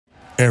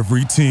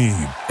Every team,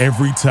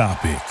 every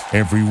topic,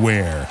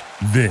 everywhere.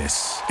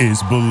 This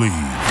is Believe.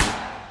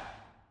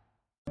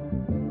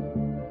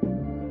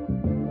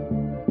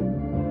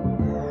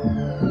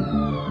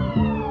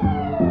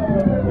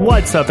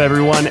 What's up,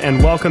 everyone,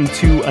 and welcome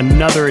to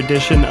another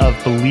edition of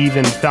Believe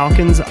in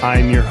Falcons.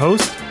 I'm your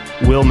host,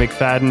 Will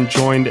McFadden,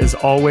 joined as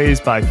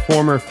always by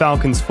former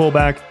Falcons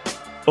fullback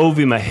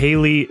Ovie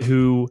Mughelli,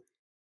 who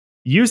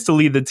used to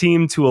lead the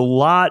team to a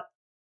lot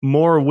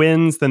more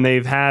wins than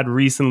they've had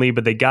recently,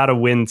 but they got a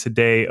win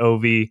today.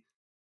 Ovie,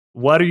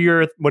 what are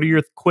your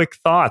quick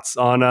thoughts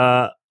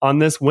on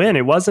this win?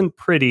 It wasn't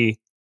pretty,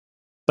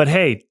 but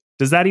hey,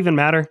 does that even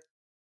matter?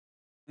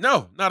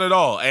 No, not at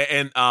all.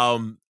 And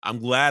I'm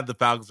glad the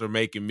Falcons are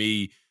making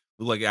me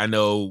look like I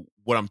know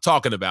what I'm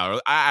talking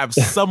about. I have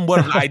somewhat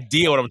of an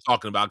idea what I'm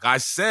talking about. I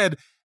said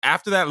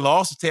after that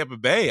loss to Tampa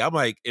Bay, I'm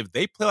like, if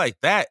they play like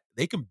that,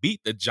 they can beat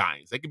the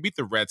Giants, they can beat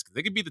the Redskins,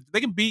 they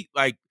can beat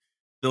like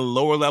the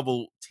lower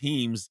level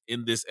teams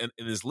in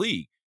this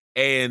league.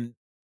 And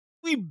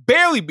we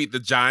barely beat the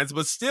Giants,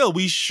 but still,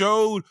 we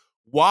showed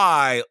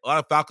why a lot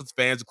of Falcons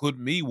fans,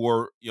 including me,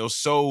 were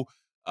so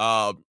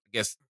I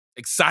guess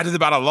excited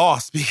about a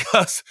loss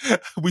because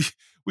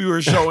we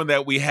were showing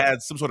that we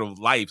had some sort of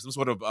life, some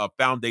sort of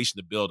foundation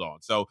to build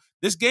on. So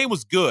this game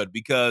was good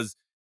because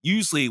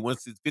usually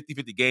once it's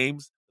 50-50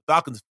 games, the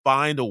Falcons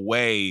find a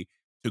way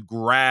to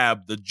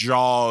grab the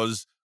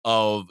jaws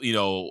of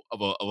a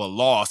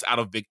loss out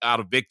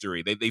of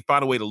victory. They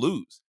find a way to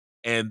lose,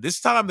 and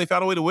this time they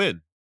found a way to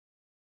win.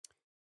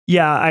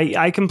 Yeah,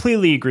 I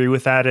completely agree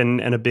with that, and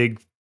a big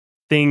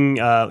thing,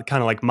 kind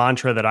of like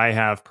mantra that I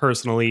have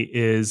personally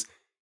is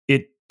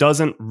it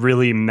doesn't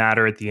really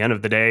matter at the end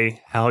of the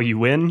day how you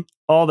win.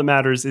 All that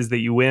matters is that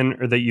you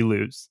win or that you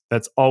lose.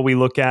 That's all we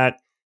look at.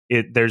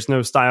 There's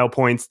no style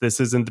points. This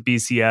isn't the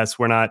BCS.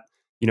 We're not,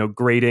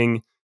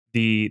 grading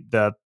the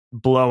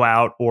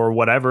blowout or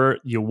whatever.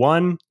 You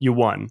won,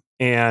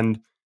 and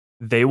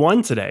they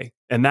won today,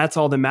 and that's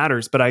all that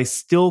matters. But I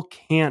still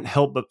can't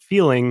help but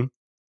feeling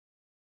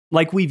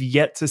like we've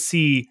yet to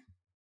see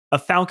a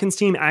Falcons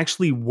team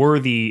actually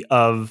worthy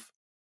of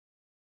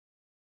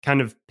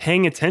kind of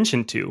paying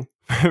attention to,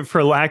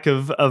 for lack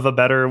of a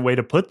better way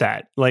to put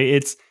that. Like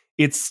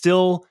it's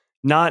still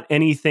not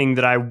anything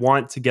that I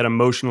want to get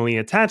emotionally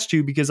attached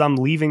to, because I'm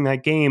leaving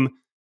that game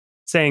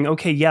saying,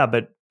 okay, yeah,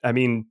 but I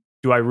mean,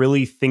 do I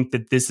really think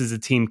that this is a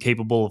team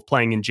capable of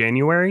playing in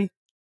January?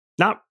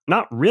 Not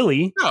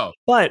really. No.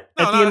 But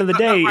No, at the end of the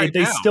day, right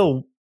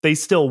they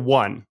still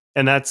won,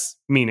 and that's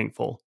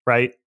meaningful,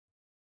 right?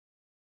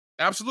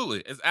 Absolutely.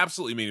 It's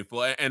absolutely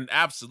meaningful, and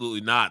absolutely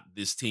not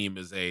this team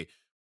is a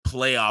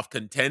playoff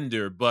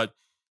contender, but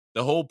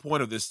the whole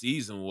point of this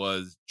season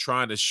was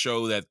trying to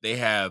show that they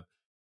have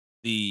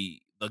the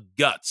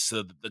guts,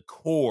 the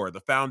core, the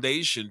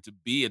foundation to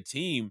be a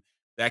team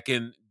that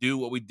can do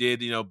what we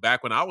did,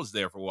 back when I was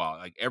there for a while.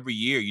 Like every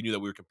year you knew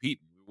that we were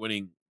competing. We were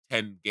winning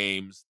 10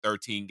 games,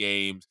 13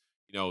 games,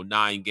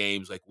 9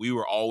 games. Like we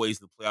were always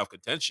in the playoff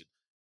contention.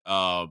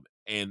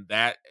 And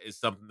that is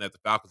something that the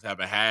Falcons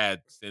haven't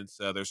had since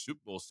their Super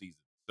Bowl season.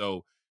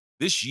 So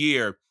this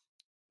year,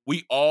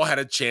 we all had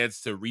a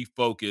chance to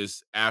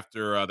refocus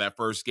after that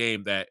first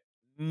game that,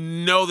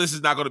 no, this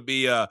is not going to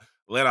be a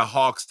Atlanta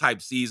Hawks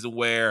type season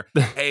where,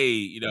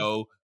 hey,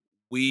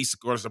 we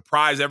going to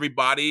surprise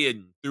everybody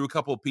and threw a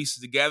couple of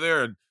pieces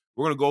together and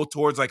we're going to go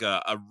towards like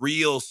a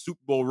real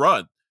Super Bowl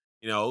run.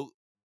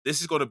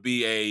 This is going to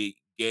be a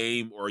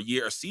game or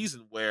a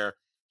season where,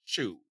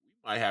 shoot, we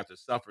might have to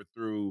suffer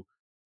through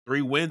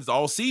 3 wins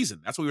all season.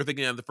 That's what we were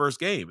thinking in the first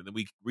game. And then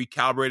we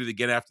recalibrated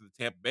again after the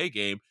Tampa Bay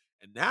game.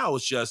 And now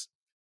it's just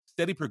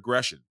steady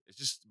progression. It's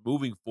just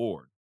moving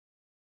forward.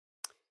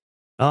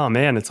 Oh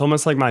man, it's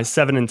almost like my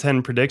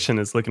 7-10 prediction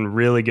is looking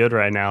really good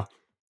right now.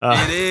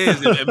 It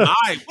is. And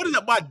what did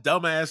my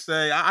dumbass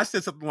say? I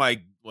said something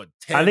like,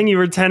 10? I think you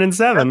were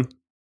 10-7.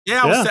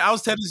 Yeah, I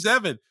was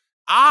 10-7.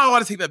 I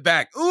want to take that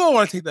back. Ooh, I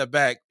want to take that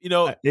back.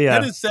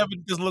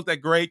 10-7 doesn't look that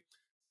great.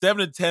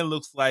 7-10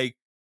 looks like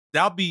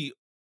that'll be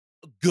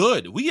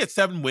good. We get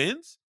 7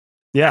 wins.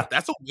 Yeah,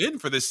 that's a win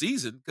for this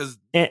season because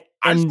I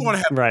just want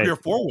to have 3 or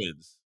 4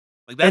 wins.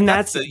 Like that, and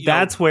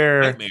that's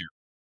where nightmare.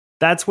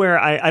 That's where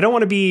I don't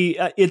want to be.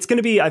 It's going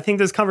to be. I think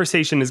this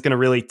conversation is going to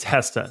really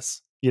test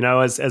us,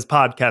 as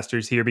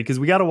podcasters here, because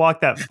we got to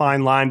walk that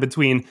fine line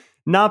between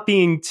not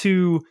being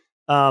too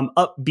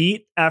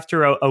upbeat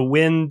after a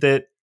win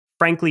that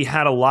frankly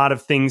had a lot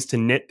of things to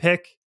nitpick.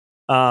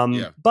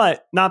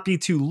 But not be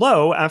too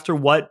low after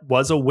what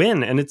was a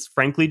win. And it's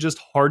frankly just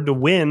hard to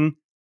win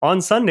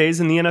on Sundays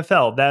in the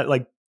NFL.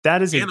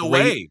 That is a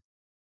great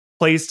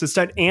place to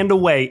start, and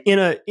away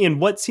in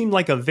what seemed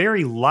like a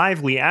very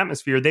lively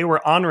atmosphere. They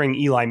were honoring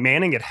Eli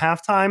Manning at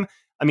halftime.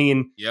 I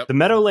mean, The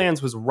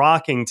Meadowlands was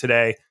rocking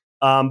today.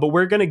 But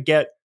we're going to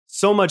get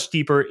so much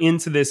deeper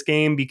into this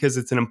game because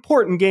it's an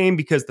important game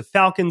because the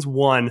Falcons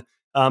won.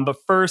 But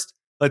first,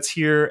 let's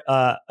hear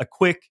a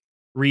quick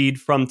read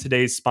from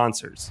today's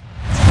sponsors.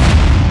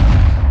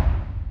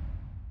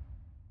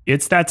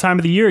 It's that time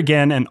of the year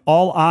again, and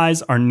all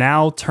eyes are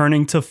now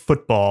turning to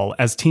football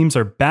as teams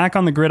are back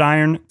on the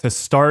gridiron to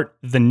start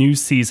the new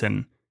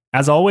season.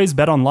 As always,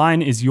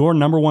 BetOnline is your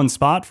number one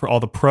spot for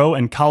all the pro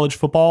and college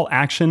football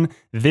action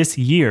this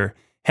year.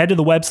 Head to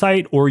the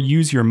website or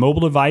use your mobile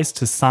device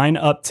to sign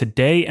up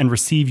today and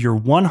receive your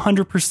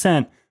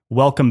 100%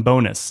 welcome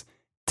bonus.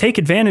 Take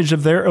advantage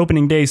of their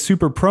opening day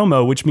super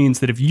promo, which means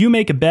that if you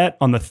make a bet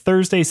on the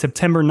Thursday,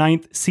 September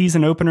 9th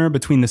season opener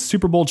between the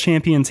Super Bowl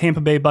champion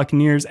Tampa Bay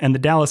Buccaneers and the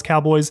Dallas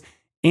Cowboys,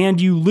 and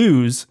you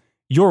lose,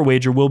 your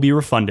wager will be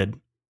refunded.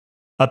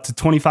 Up to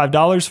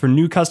 $25 for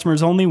new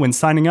customers only when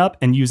signing up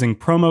and using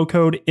promo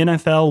code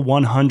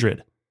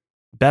NFL100.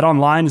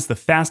 BetOnline is the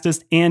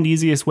fastest and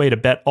easiest way to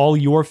bet all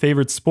your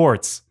favorite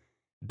sports.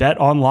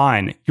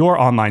 BetOnline, your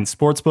online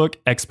sportsbook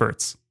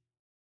experts.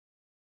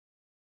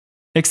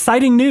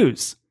 Exciting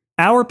news!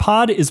 Our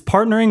pod is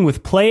partnering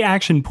with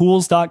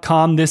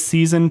PlayActionPools.com this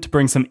season to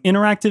bring some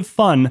interactive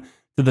fun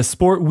to the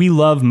sport we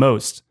love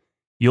most.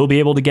 You'll be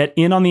able to get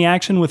in on the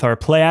action with our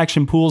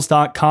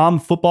PlayActionPools.com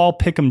Football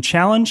Pick'em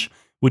Challenge,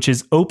 which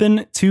is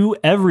open to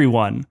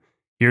everyone.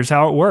 Here's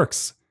how it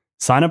works.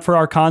 Sign up for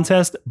our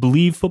contest,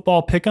 Believe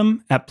Football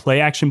Pick'em, at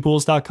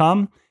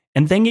PlayActionPools.com,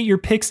 and then get your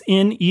picks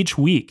in each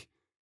week.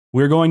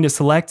 We're going to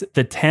select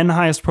the 10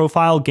 highest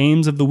profile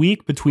games of the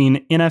week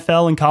between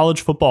NFL and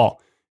college football.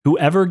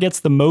 Whoever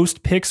gets the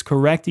most picks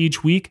correct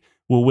each week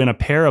will win a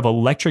pair of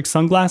electric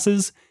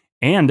sunglasses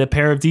and a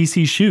pair of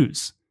DC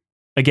shoes.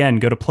 Again,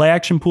 go to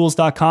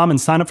playactionpools.com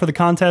and sign up for the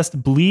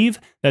contest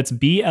Believe, that's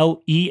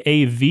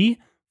BLEAV,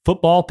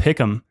 Football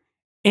Pick'em.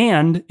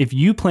 And if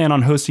you plan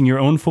on hosting your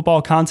own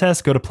football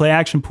contest, go to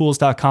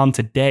playactionpools.com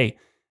today.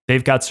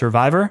 They've got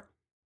Survivor,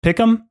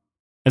 Pick'em,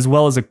 as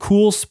well as a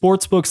cool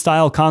sportsbook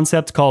style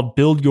concept called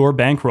Build Your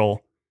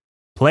Bankroll.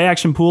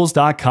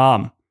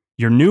 Playactionpools.com,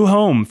 your new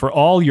home for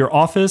all your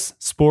office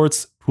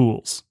sports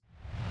pools.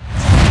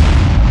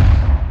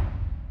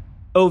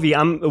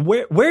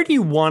 Ovi, where do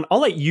you want?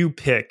 I'll let you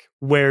pick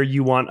where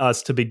you want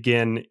us to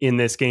begin in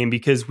this game,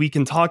 because we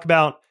can talk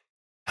about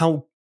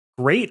how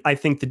great I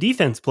think the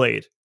defense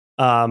played.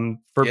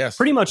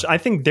 Pretty much, I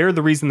think they're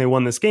the reason they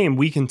won this game.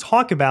 We can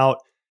talk about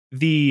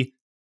the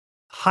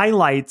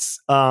highlights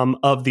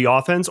of the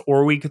offense,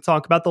 or we could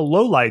talk about the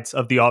lowlights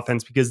of the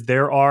offense, because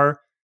there are,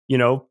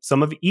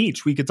 some of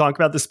each. We could talk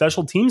about the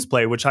special teams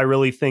play, which I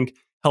really think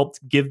helped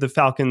give the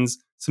Falcons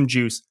some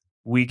juice.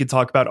 We could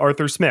talk about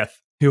Arthur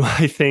Smith, who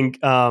I think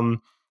a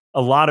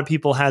lot of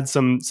people had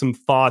some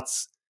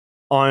thoughts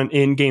on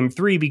in game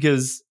 3,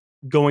 because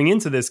going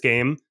into this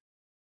game,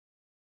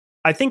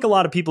 I think a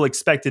lot of people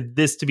expected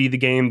this to be the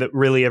game that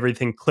really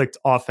everything clicked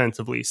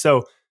offensively.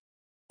 So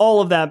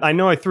all of that, I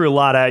know I threw a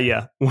lot at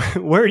you.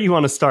 Where do you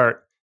want to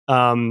start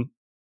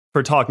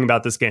for talking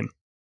about this game?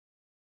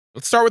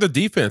 Let's start with the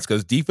defense,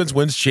 because defense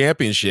wins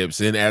championships.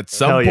 And at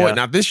some point,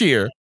 not this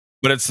year,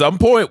 but at some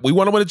point, we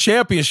want to win a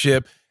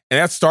championship. And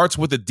that starts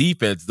with the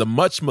defense, the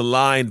much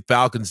maligned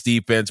Falcons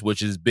defense, which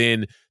has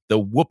been the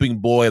whooping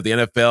boy of the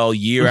NFL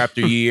year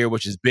after year,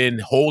 which has been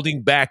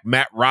holding back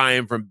Matt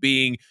Ryan from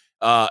being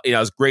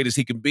as great as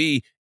he can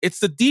be. It's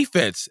the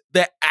defense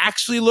that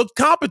actually looked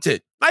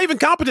competent. Not even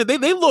competent.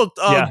 They looked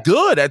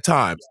good at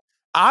times.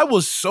 I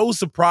was so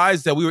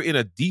surprised that we were in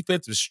a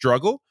defensive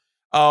struggle.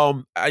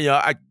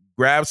 I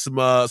grabbed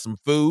some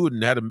food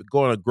and had to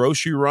go on a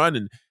grocery run,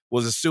 and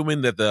was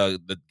assuming that the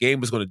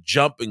game was going to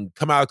jump and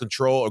come out of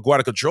control or go out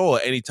of control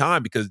at any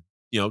time, because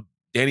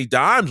Danny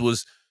Dimes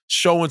was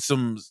showing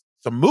some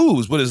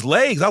moves with his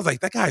legs. I was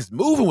like, that guy's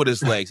moving with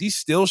his legs. He's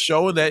still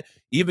showing that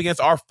even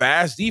against our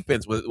fast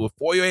defense with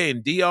Foye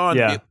and Dion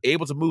being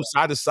able to move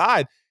side to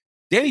side.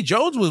 Danny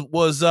Jones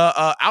was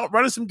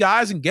outrunning some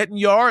guys and getting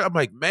yards. I'm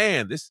like,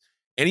 man, this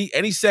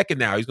any second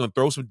now he's going to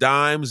throw some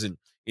dimes and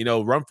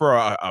run for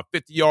a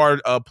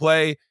 50-yard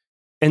play.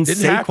 And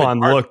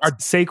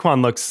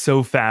Saquon looked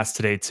so fast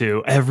today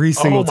too. Every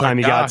single time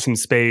he got some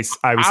space,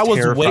 I was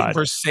terrified. Waiting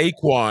for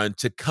Saquon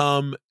to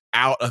come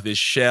out of his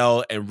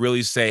shell and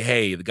really say,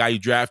 hey, the guy you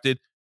drafted,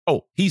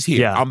 he's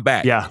here. I'm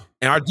back. Yeah.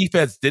 And our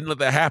defense didn't let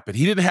that happen.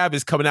 He didn't have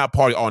his coming out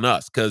party on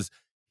us, because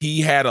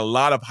he had a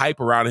lot of hype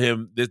around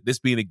him. This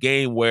being a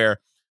game where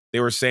they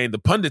were saying, the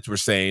pundits were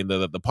saying,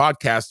 the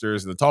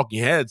podcasters and the talking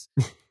heads,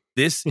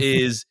 this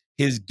is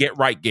his get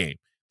right game.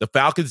 The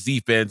Falcons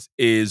defense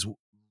is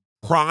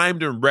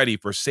primed and ready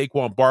for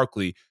Saquon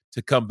Barkley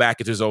to come back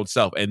into his own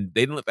self. And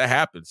they didn't let that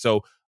happen.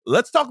 So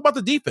let's talk about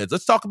the defense.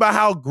 Let's talk about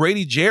how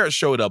Grady Jarrett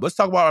showed up. Let's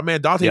talk about our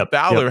man Dante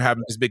Fowler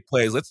having his big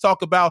plays. Let's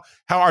talk about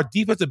how our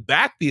defensive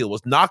backfield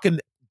was knocking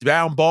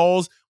down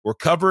balls. We're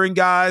covering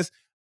guys.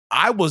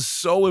 I was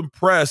so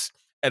impressed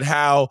at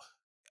how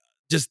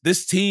just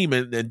this team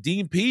and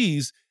Dean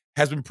Pease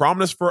has been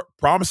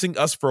promising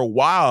us for a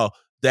while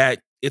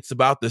that it's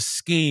about the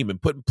scheme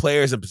and putting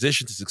players in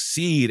position to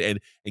succeed and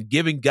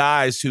giving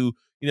guys who,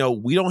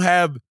 we don't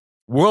have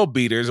world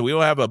beaters and we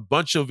don't have a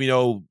bunch of,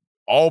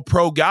 all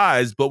pro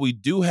guys, but we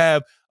do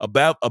have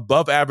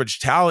above average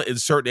talent in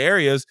certain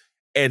areas.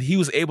 And he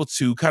was able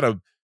to kind of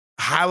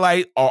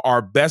highlight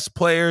our best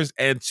players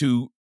and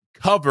to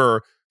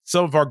cover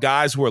some of our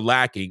guys who are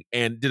lacking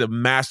and did a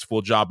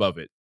masterful job of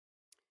it.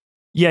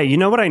 Yeah, you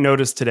know what I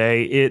noticed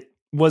today? It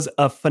was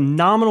a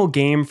phenomenal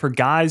game for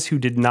guys who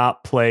did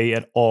not play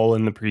at all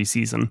in the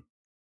preseason.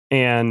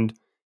 And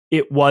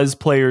it was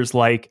players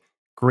like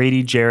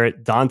Grady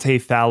Jarrett, Dante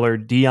Fowler,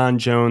 Deion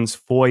Jones,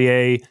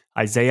 Foye,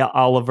 Isaiah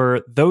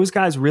Oliver. Those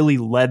guys really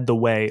led the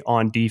way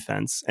on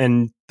defense.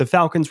 And the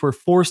Falcons were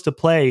forced to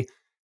play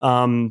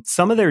some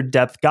of their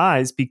depth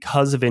guys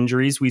because of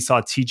injuries. We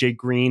saw TJ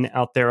Green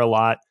out there a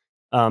lot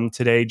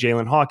today.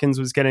 Jalen Hawkins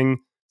was getting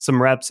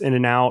some reps in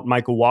and out.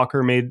 Michael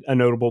Walker made a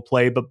notable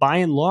play. But by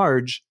and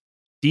large,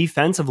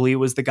 defensively, it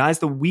was the guys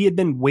that we had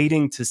been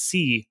waiting to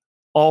see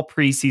all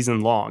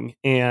preseason long.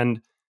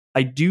 And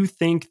I do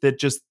think that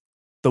just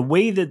the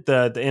way that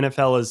the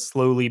NFL has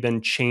slowly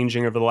been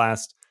changing over the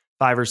last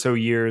 5 or so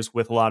years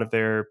with a lot of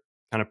their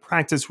kind of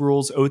practice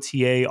rules,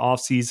 OTA,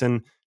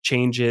 offseason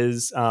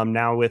changes,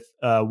 now with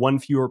one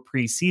fewer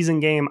preseason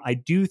game, I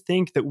do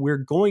think that we're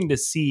going to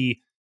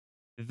see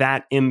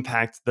that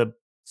impact the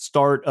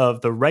start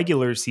of the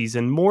regular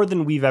season more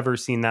than we've ever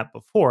seen that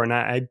before. And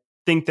I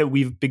think that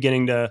we've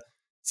beginning to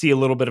see a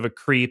little bit of a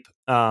creep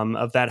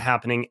of that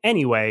happening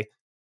anyway.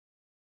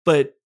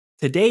 But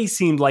today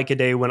seemed like a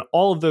day when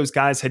all of those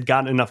guys had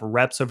gotten enough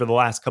reps over the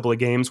last couple of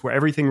games where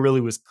everything really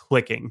was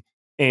clicking.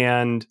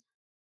 And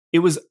it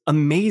was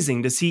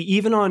amazing to see,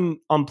 even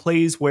on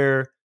plays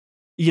where,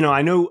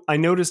 I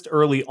noticed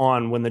early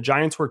on when the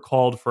Giants were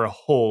called for a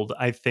hold,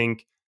 I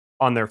think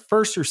on their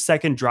first or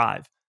second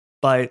drive,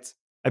 but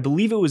I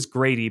believe it was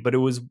Grady, but it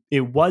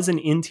was an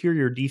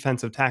interior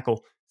defensive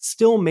tackle,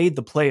 still made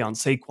the play on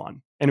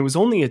Saquon. And it was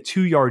only a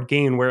 2-yard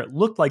gain where it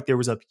looked like there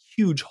was a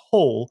huge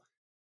hole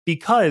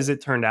because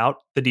it turned out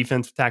the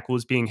defensive tackle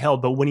was being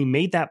held. But when he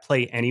made that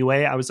play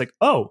anyway, I was like,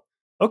 oh,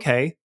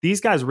 okay,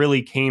 these guys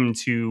really came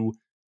to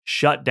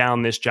shut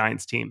down this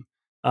Giants team.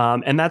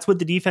 And that's what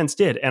the defense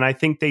did. And I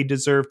think they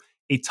deserve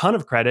a ton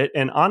of credit.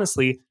 And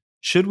honestly,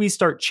 should we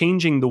start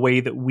changing the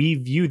way that we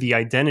view the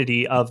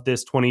identity of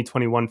this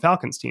 2021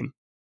 Falcons team?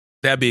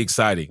 That'd be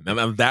exciting.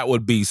 Now, that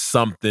would be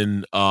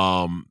something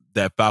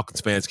that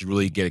Falcons fans can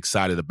really get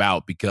excited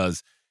about,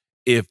 because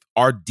if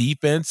our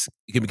defense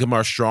can become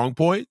our strong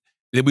point,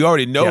 then we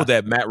already know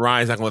that Matt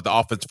Ryan's not going to let the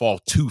offense fall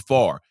too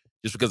far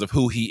just because of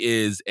who he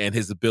is and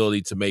his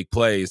ability to make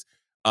plays.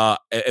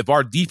 If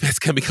our defense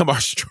can become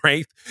our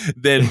strength,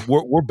 then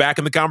we're back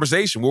in the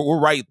conversation. We're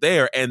right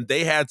there, and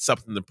they had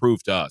something to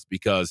prove to us,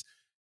 because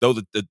though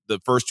the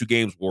first 2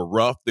 games were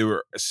rough, they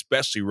were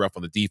especially rough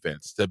on the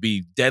defense. To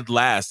be dead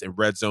last in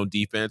red zone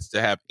defense,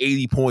 to have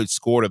 80 points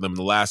scored on them in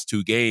the last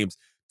 2 games,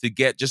 to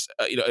get just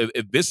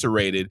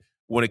eviscerated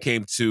when it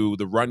came to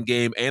the run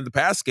game and the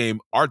pass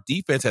game, our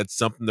defense had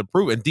something to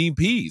prove, and Dean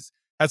Pease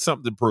had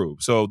something to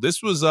prove. So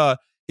this was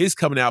his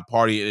coming out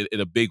party in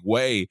a big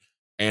way,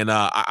 and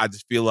I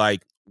just feel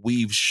like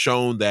we've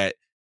shown that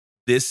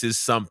this is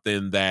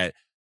something that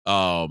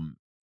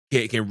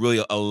can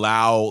really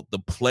allow the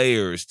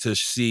players to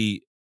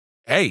see,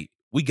 hey,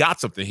 we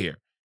got something here.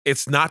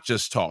 It's not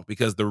just talk,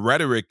 because the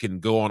rhetoric can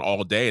go on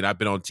all day, and I've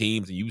been on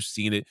teams and you've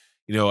seen it,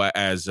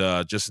 as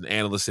just an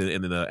analyst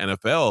in the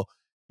NFL.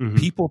 Mm-hmm.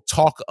 People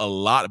talk a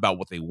lot about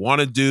what they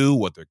want to do,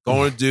 what they're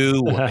going to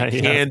do, what they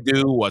can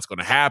do, what's going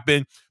to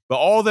happen. But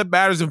all that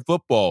matters in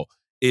football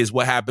is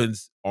what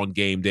happens on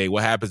game day,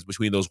 what happens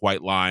between those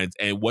white lines,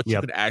 and what you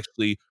can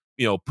actually,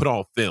 put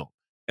on film.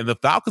 And the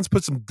Falcons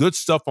put some good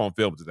stuff on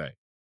film today.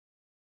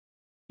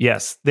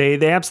 Yes, they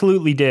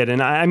absolutely did.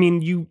 And I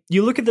mean, you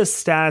look at the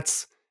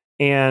stats,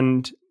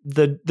 and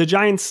the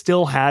Giants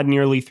still had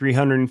nearly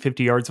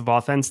 350 yards of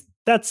offense.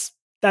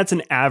 That's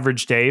an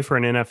average day for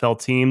an NFL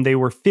team. They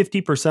were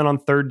 50% on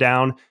third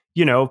down,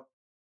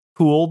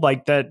 cool.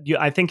 Like that,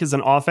 I think as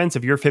an offense,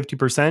 if you're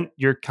 50%,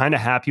 you're kind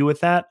of happy with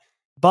that.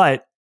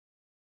 But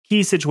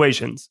key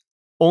situations,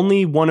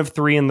 only 1 of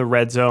 3 in the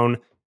red zone.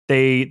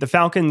 The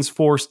Falcons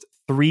forced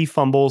 3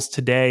 fumbles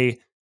today.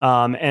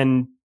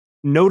 And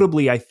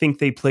notably, I think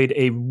they played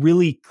a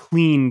really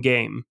clean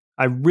game.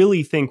 I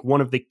really think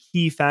one of the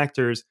key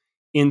factors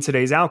in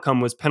today's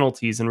outcome was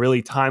penalties, and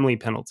really timely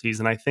penalties.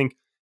 And I think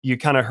you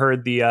kind of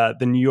heard the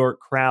New York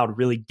crowd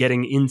really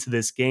getting into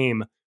this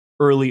game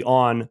early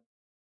on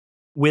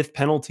with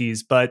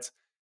penalties. But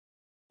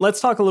let's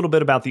talk a little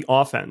bit about the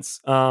offense.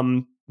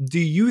 Do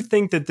you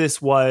think that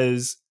this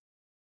was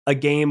a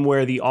game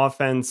where the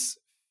offense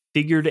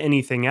figured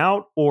anything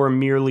out, or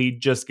merely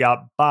just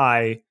got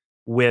by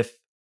with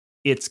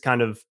its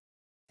kind of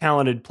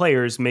talented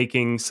players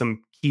making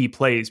some key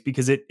plays?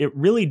 Because it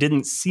really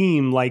didn't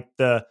seem like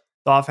the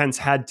offense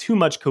had too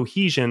much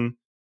cohesion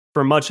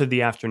for much of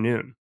the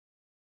afternoon.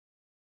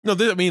 No,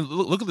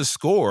 look at the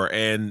score,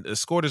 and the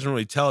score doesn't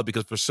really tell it,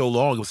 because for so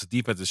long it was a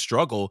defensive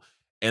struggle,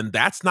 and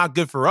that's not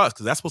good for us,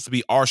 because that's supposed to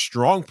be our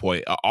strong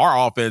point.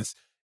 Our offense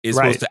is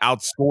supposed to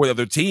outscore the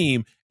other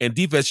team, and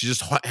defense should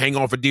just hang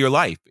on for dear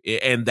life,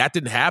 and that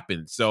didn't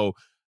happen. So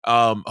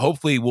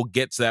hopefully we'll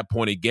get to that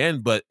point again,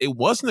 but it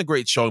wasn't a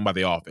great showing by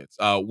the offense.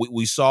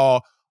 We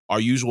saw our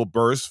usual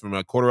burst from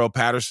Cordarrelle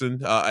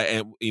Patterson,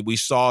 and we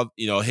saw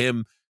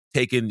him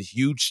taken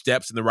huge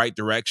steps in the right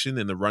direction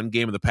in the run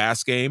game and the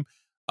pass game.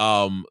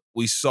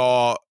 We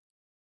saw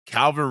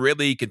Calvin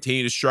Ridley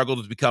continue to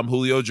struggle to become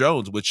Julio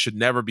Jones, which should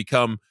never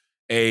become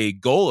a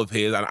goal of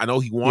his. I know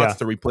he wants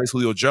to replace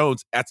Julio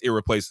Jones. That's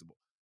irreplaceable.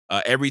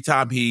 Every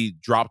time he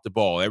dropped the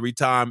ball, every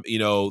time,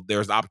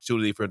 there's an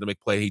opportunity for him to make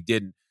play, he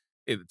didn't.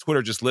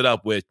 Twitter just lit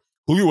up with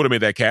Julio would have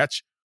made that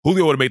catch.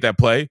 Julio would have made that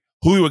play.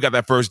 Julio got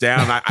that first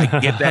down. I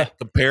get that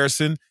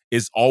comparison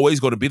is always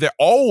going to be there.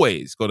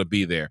 Always going to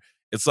be there.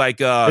 It's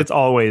like it's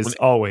always.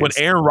 When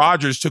Aaron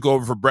Rodgers took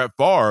over for Brett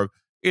Favre,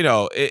 it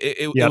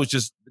was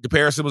just the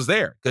comparison was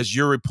there because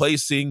you're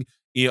replacing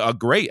a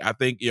great. I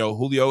think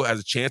Julio has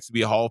a chance to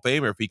be a Hall of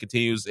Famer if he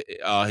continues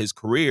his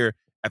career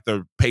at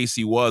the pace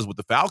he was with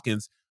the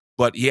Falcons,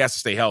 but he has to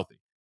stay healthy.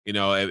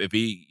 If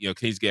he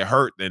continues to get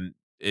hurt, then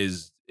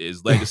his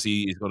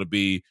legacy is going to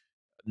be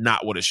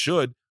not what it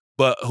should.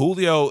 But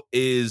Julio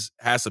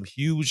has some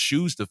huge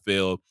shoes to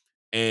fill,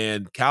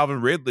 and Calvin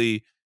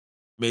Ridley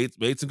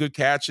made some good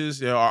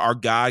catches. Our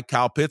guy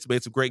Kyle Pitts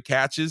made some great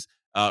catches,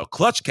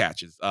 clutch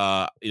catches.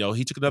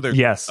 He took another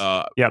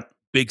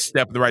big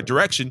step in the right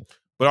direction.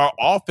 But our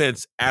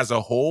offense as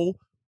a whole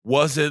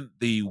wasn't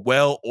the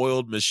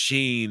well-oiled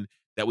machine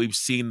that we've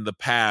seen in the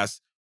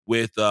past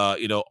with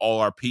all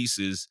our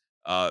pieces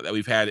that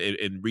we've had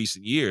in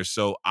recent years.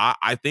 So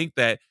I think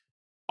that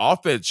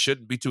offense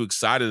shouldn't be too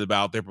excited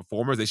about their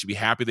performers. They should be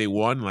happy they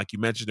won. Like you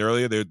mentioned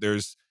earlier,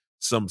 there's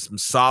some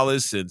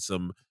solace and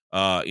some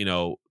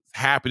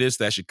happiness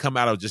that should come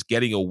out of just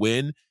getting a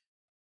win.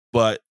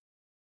 But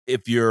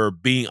if you're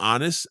being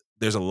honest,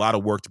 there's a lot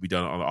of work to be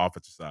done on the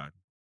offensive side.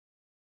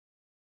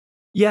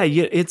 Yeah,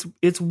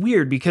 it's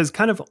weird because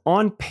kind of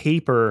on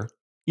paper,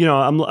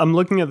 I'm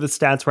looking at the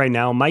stats right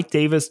now. Mike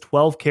Davis,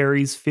 12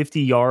 carries,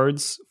 50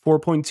 yards,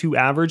 4.2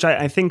 average.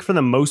 I think for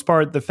the most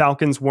part, the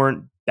Falcons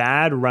weren't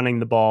bad running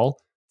the ball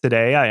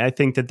today. I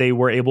think that they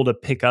were able to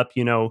pick up,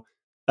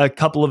 a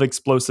couple of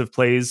explosive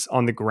plays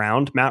on the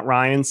ground. Matt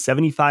Ryan,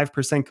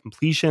 75%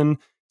 completion,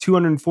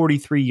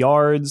 243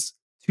 yards,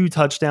 2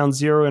 touchdowns,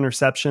 0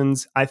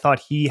 interceptions. I thought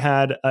he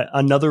had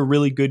another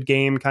really good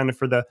game kind of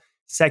for the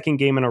second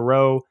game in a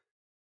row.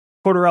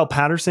 Cordarrelle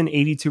Patterson,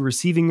 82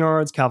 receiving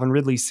yards. Calvin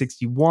Ridley,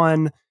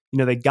 61.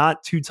 They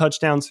got 2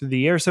 touchdowns through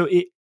the air. So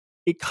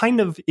it kind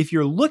of, if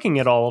you're looking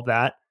at all of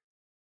that,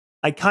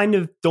 I kind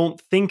of don't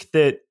think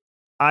that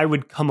I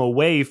would come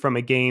away from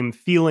a game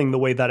feeling the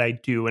way that I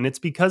do. And it's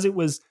because it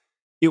was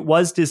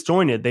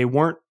disjointed. They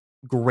weren't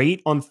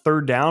great on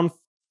third down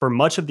for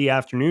much of the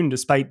afternoon,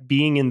 despite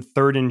being in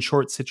third and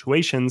short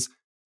situations.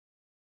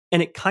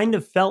 And it kind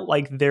of felt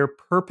like their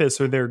purpose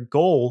or their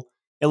goal,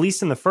 at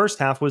least in the first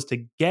half, was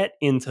to get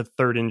into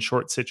third and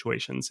short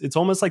situations. It's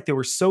almost like they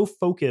were so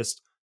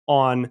focused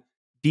on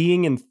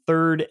being in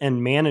third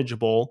and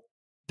manageable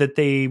that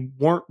they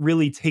weren't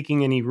really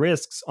taking any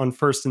risks on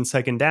first and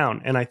second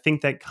down. And I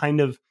think that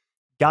kind of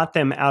got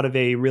them out of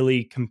a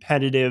really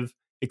competitive,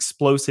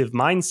 explosive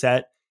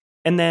mindset.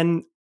 And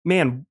then,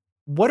 man,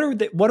 what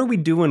are we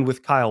doing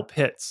with Kyle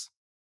Pitts?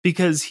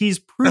 Because he's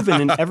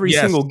proven in every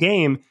single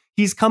game,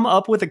 he's come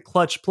up with a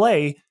clutch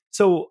play.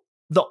 So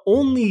the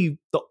only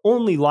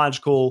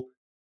logical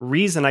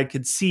reason I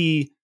could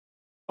see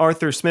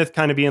Arthur Smith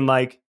kind of being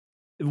like,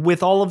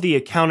 with all of the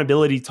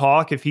accountability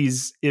talk, if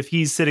he's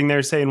sitting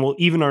there saying, well,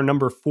 even our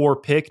number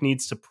 4 pick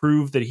needs to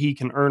prove that he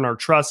can earn our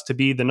trust to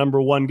be the number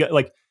 1 guy.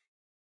 Like,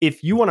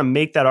 if you want to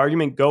make that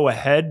argument, go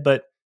ahead.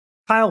 But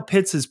Kyle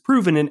Pitts has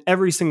proven in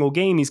every single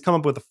game, he's come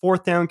up with a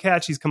 4th down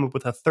catch. He's come up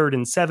with a 3rd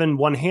and 7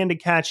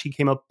 one-handed catch. He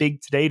came up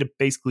big today to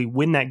basically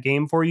win that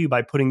game for you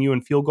by putting you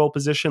in field goal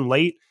position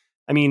late.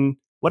 I mean,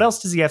 what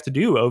else does he have to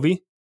do,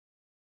 Ovi?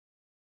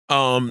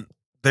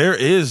 There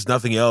is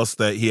nothing else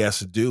that he has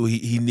to do.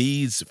 He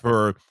needs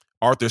for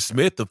Arthur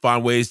Smith to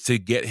find ways to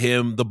get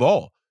him the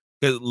ball.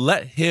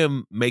 Let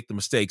him make the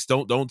mistakes.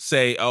 Don't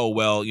say, oh,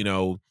 well,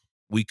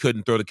 we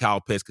couldn't throw to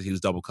Kyle Pitts because he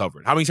was double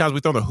covered. How many times we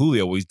throw to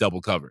Julio where he's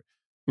double covered?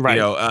 Right.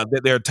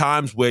 There are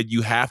times where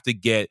you have to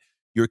get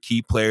your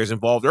key players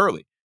involved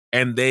early.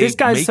 And this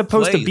guy's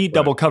supposed to beat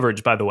double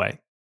coverage, by the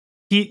way.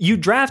 You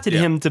drafted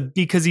him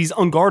because he's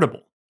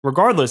unguardable,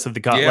 regardless of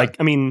the cut.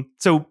 Yeah.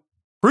 So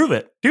prove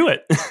it. Do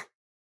it.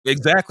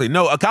 Exactly.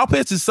 No, Kyle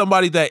Pitts is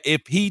somebody that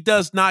if he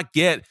does not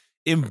get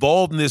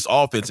involved in this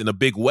offense in a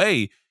big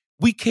way,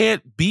 we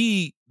can't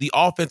be the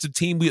offensive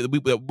team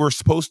we're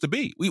supposed to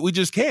be. We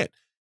just can't.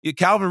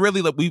 Calvin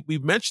Ridley,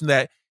 we've mentioned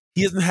that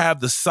he doesn't have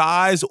the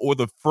size or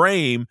the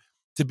frame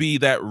to be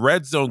that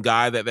red zone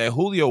guy that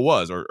Julio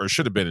was or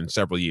should have been in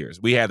several years.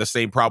 We had the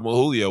same problem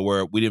with Julio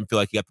where we didn't feel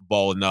like he got the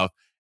ball enough,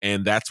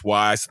 and that's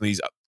why some of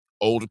these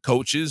older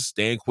coaches,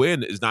 Dan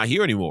Quinn, is not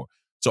here anymore.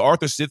 So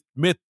Arthur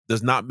Smith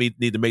does not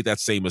need to make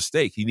that same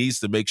mistake. He needs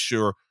to make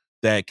sure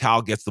that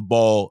Kyle gets the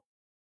ball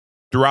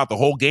throughout the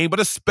whole game, but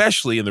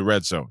especially in the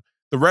red zone.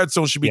 The red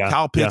zone should be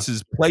Kyle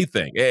Pitts'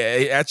 plaything.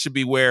 That should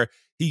be where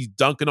he's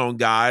dunking on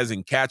guys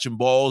and catching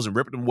balls and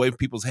ripping them away from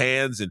people's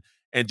hands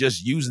and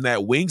just using that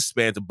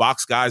wingspan to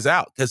box guys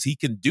out because he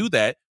can do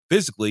that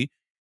physically.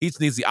 He just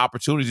needs the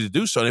opportunity to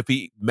do so. And if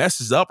he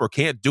messes up or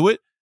can't do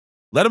it,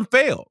 let him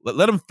fail.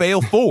 Let him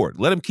fail forward.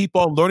 Let him keep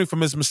on learning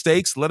from his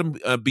mistakes. Let him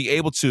be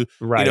able to,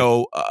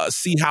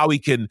 see how he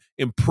can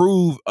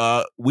improve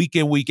week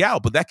in, week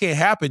out. But that can't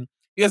happen.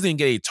 He doesn't even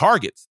get any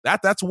targets.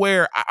 That's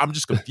where I'm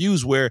just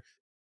confused. Where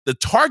the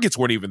targets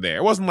weren't even there.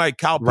 It wasn't like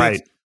Kyle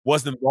Pitts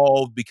wasn't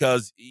involved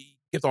because he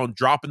kept on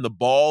dropping the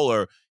ball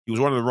or he was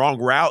running the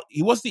wrong route.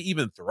 He wasn't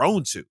even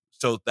thrown to.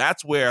 So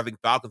that's where I think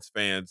Falcons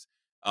fans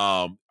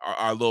are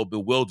a little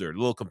bewildered, a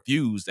little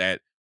confused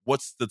at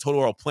what's the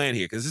total plan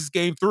here. Because this is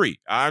game 3.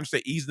 I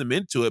understand easing them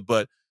into it,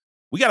 but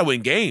we got to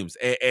win games.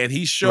 And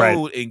he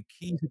showed in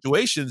key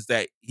situations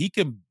that he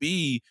can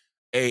be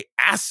a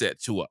asset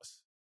to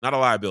us, not a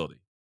liability.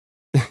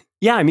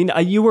 Yeah, I mean,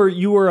 you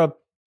were a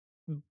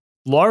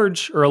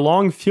large or a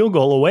long field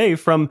goal away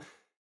from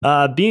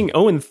being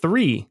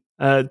 0-3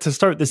 to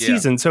start the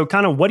season. So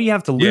kind of what do you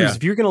have to lose? Yeah.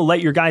 If you're going to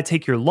let your guy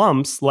take your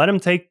lumps, let him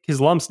take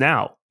his lumps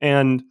now.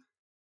 And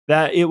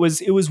that it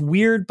was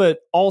weird, but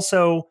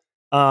also,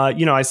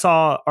 I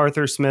saw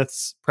Arthur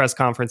Smith's press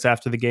conference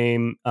after the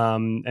game,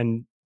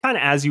 and kind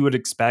of as you would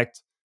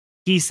expect,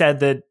 he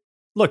said that,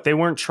 look, they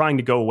weren't trying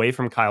to go away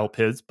from Kyle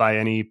Pitts by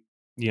any,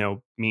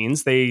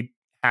 means. They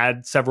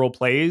had several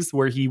plays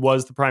where he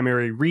was the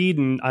primary read,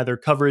 and either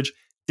coverage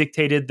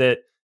dictated that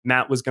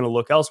Matt was going to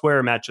look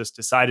elsewhere. Matt just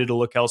decided to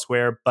look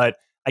elsewhere. But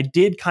I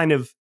did kind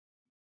of,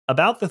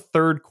 about the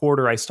third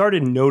quarter, I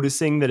started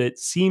noticing that it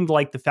seemed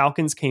like the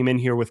Falcons came in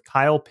here with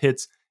Kyle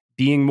Pitts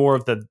being more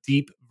of the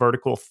deep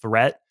vertical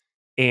threat.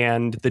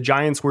 And the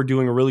Giants were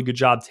doing a really good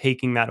job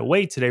taking that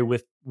away today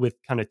with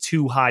kind of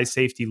 2 high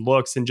safety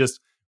looks and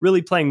just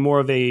really playing more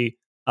of a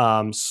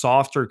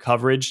softer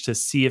coverage to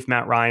see if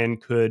Matt Ryan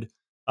could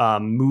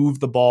move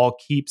the ball,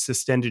 keep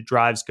suspended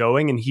drives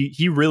going. And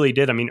he really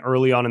did. I mean,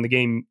 early on in the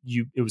game,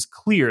 it was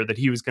clear that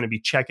he was going to be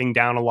checking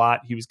down a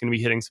lot. He was going to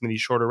be hitting some of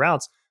these shorter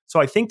routes. So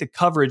I think the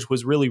coverage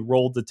was really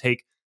rolled to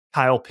take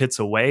Kyle Pitts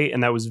away.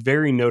 And that was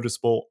very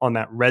noticeable on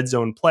that red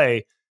zone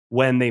play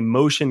when they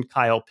motioned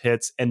Kyle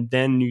Pitts and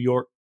then New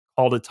York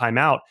called a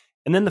timeout.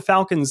 And then the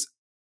Falcons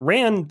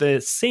ran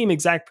the same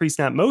exact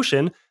pre-snap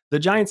motion. The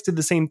Giants did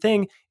the same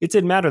thing. It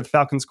didn't matter. The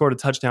Falcons scored a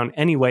touchdown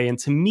anyway. And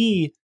to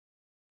me,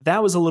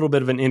 that was a little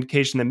bit of an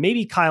indication that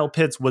maybe Kyle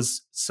Pitts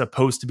was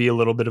supposed to be a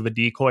little bit of a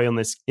decoy in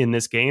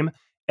this game.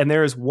 And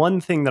there is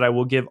one thing that I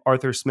will give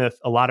Arthur Smith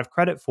a lot of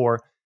credit for.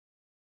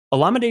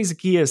 Olamide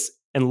Zaccheaus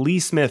and Lee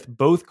Smith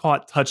both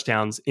caught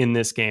touchdowns in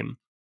this game.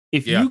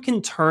 If you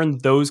can turn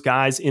those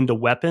guys into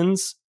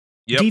weapons,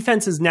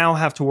 defenses now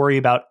have to worry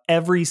about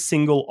every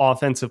single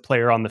offensive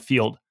player on the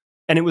field.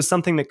 And it was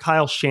something that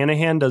Kyle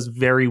Shanahan does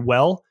very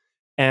well.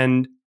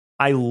 And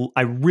I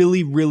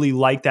really, really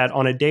like that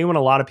on a day when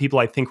a lot of people,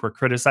 I think, were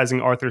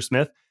criticizing Arthur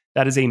Smith.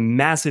 That is a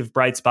massive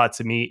bright spot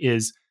to me,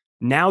 is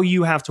now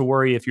you have to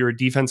worry if you're a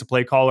defensive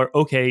play caller.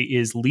 Okay,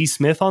 is Lee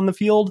Smith on the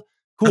field?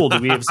 Cool. Do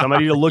we have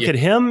somebody to look at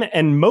him?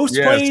 And most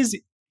plays,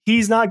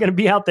 he's not going to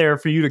be out there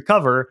for you to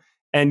cover,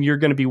 and you're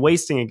going to be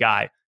wasting a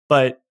guy.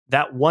 But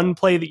that one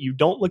play that you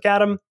don't look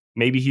at him,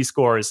 maybe he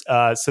scores.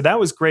 So that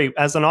was great.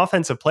 As an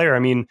offensive player, I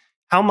mean,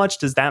 how much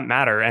does that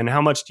matter? And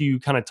how much do you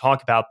kind of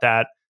talk about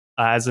that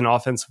as an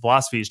offensive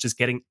philosophy, is just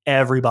getting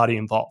everybody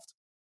involved?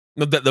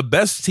 The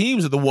best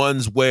teams are the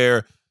ones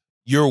where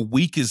your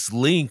weakest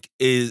link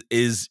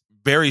is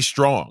very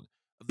strong.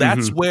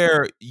 That's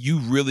where you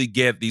really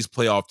get these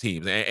playoff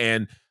teams.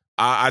 And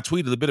I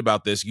tweeted a bit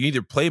about this. You need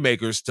your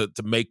playmakers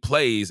to make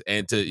plays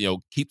and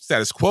to keep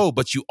status quo,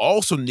 but you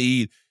also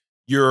need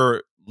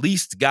your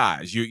least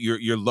guys,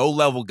 your low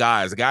level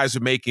guys, the guys who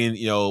are making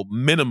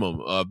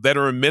minimum,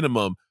 veteran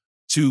minimum,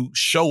 to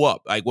show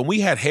up. Like when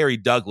we had Harry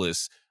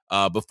Douglas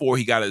before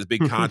he got his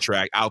big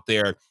contract out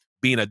there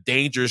being a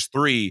dangerous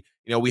 3.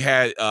 We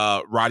had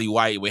Roddy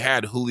White, we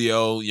had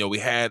Julio, we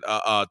had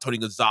Tony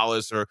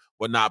Gonzalez or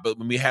whatnot. But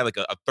when we had like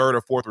a third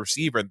or fourth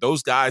receiver and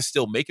those guys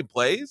still making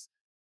plays,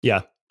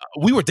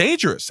 we were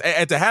dangerous.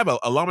 And to have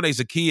Olamide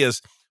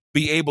Zaccheaus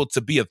be able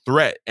to be a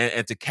threat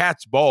and to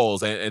catch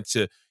balls and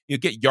to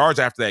get yards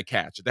after that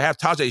catch, to have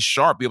Tajay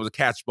Sharp be able to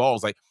catch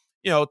balls, like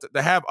to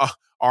have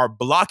our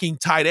blocking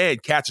tight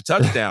end catch a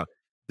touchdown.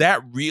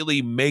 That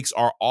really makes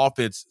our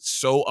offense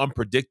so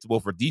unpredictable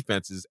for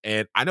defenses.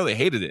 And I know they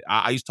hated it.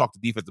 I used to talk to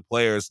defensive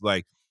players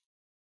like,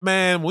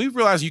 man, when we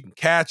realized you can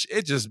catch,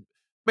 it just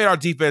made our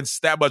defense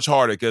that much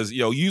harder because,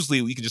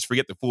 usually we can just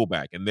forget the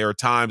fullback. And there are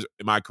times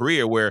in my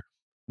career where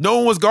no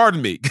one was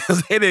guarding me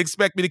because they didn't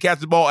expect me to catch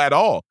the ball at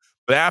all.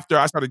 But after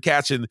I started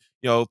catching,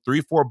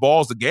 3-4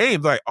 balls a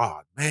game, like,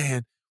 oh,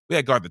 man, we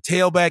had to guard the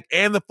tailback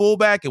and the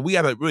fullback, and we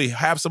got to really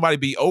have somebody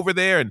be over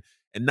there and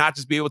not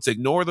just be able to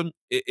ignore them.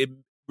 It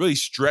really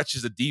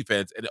stretches the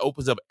defense and it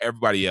opens up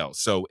everybody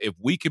else. So if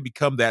we can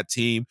become that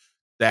team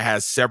that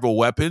has several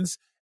weapons,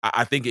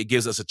 I think it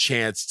gives us a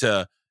chance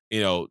to,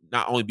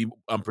 not only be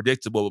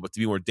unpredictable, but to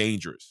be more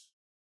dangerous.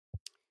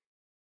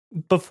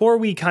 Before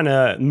we kind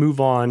of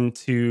move on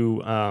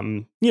to,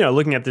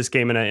 looking at this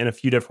game in a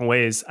few different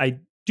ways, I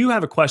do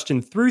have a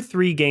question. Through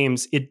 3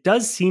 games, it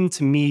does seem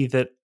to me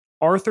that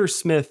Arthur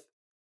Smith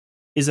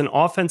is an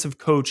offensive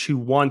coach who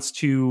wants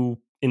to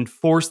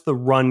enforce the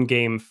run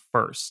game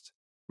first,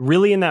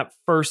 really in that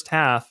first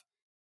half,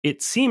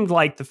 it seemed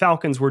like the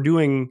Falcons were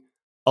doing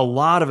a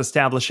lot of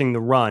establishing the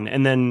run.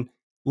 And then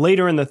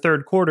later in the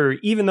third quarter,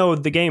 even though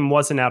the game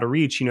wasn't out of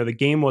reach, the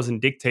game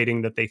wasn't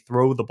dictating that they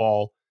throw the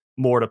ball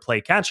more to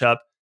play catch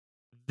up.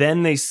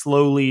 Then they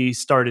slowly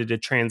started to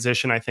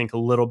transition, I think, a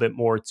little bit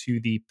more to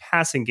the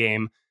passing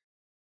game.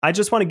 I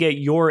just want to get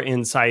your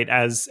insight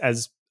as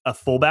a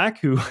fullback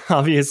who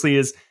obviously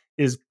is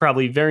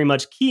probably very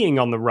much keying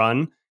on the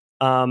run.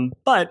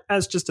 But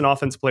as just an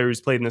offense player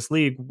who's played in this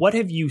league, what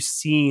have you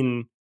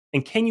seen,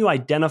 and can you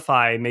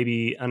identify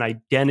maybe an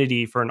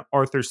identity for an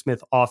Arthur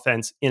Smith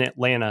offense in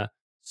Atlanta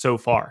so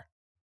far?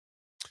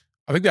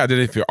 I think the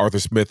identity for Arthur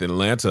Smith in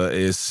Atlanta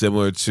is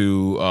similar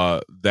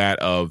to that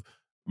of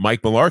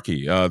Mike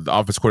Mularkey, the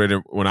offense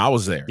coordinator when I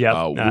was there. Yeah,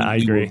 I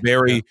agree. We were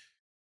very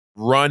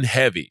run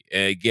heavy.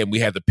 And again, we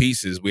had the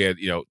pieces. We had,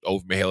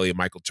 Over Mahaley and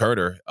Michael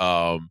Turner.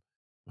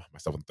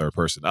 Myself in third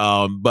person.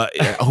 But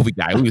Ovi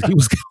guy,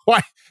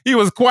 he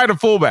was quite a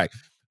fullback.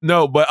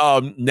 No, but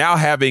now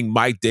having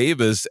Mike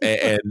Davis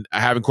and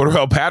having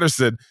Cordarrelle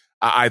Patterson,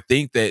 I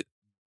think that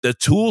the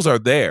tools are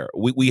there.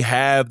 We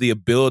have the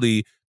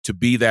ability to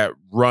be that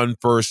run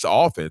first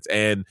offense.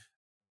 And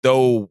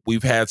though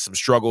we've had some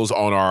struggles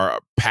on our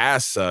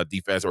pass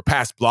defense or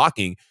pass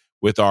blocking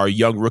with our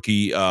young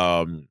rookie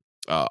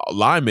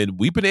linemen,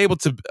 we've been able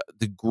to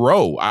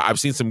grow. I've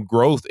seen some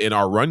growth in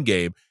our run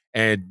game,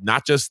 and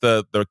not just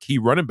the key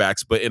running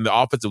backs, but in the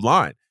offensive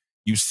line.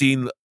 You've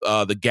seen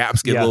the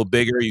gaps get a little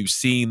bigger. You've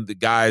seen the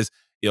guys,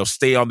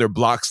 stay on their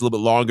blocks a little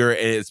bit longer,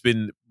 and it's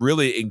been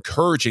really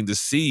encouraging to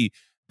see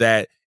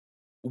that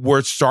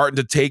we're starting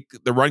to take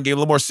the run game a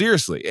little more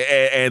seriously,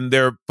 and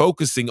they're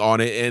focusing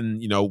on it.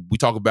 And we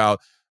talk about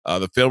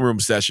the film room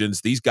sessions.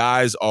 These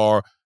guys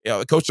are,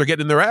 the coaches are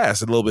getting in their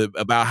ass a little bit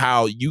about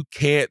how you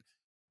can't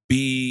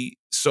be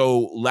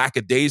so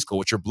lackadaisical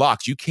with your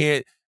blocks. You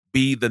can't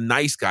be the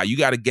nice guy. You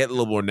got to get a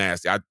little more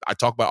nasty. I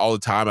talk about all the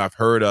time. I've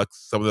heard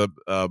some of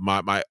the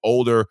my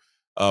older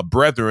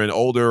brethren,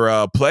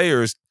 older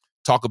players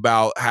talk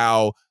about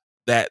how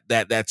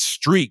that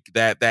streak,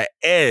 that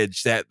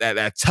edge,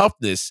 that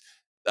toughness,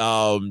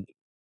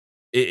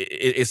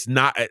 it's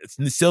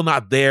still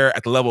not there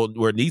at the level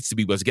where it needs to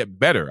be, but it's getting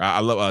better. I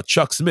love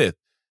Chuck Smith.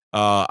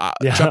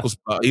 Chuck was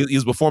he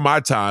was before my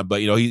time, but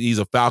he's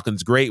a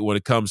Falcons great when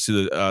it comes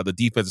to the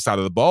defensive side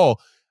of the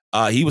ball.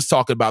 He was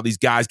talking about these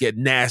guys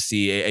getting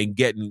nasty and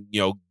getting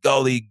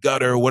gully,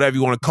 gutter, whatever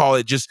you want to call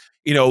it. Just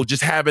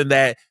just having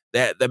that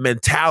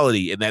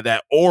mentality and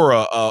that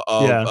aura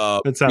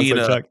of it sounds being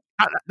like Chuck.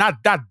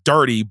 Not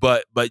dirty,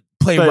 but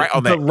playing right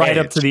on that right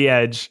edge. Up to the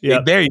edge. Yeah,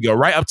 there you go,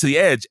 right up to the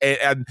edge.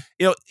 And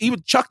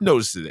even Chuck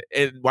notices it.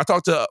 And when I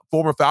talk to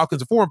former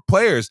Falcons and former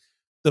players,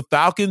 the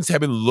Falcons have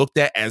been looked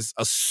at as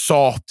a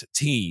soft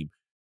team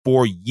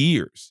for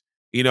years.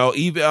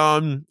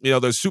 Even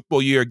their Super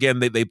Bowl year, again,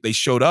 they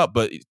showed up,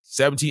 but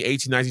 17,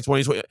 18, 19,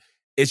 20, 20,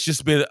 it's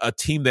just been a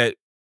team that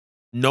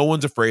no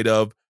one's afraid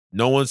of,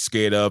 no one's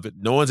scared of,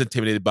 no one's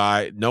intimidated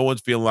by, no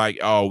one's feeling like,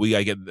 oh, we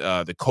gotta get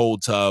the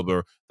cold tub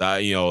or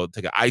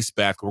take an ice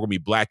bath because we're gonna be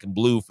black and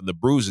blue from the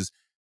bruises.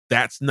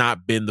 That's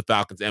not been the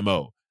Falcons'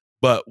 MO.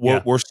 But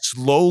we're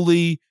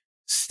slowly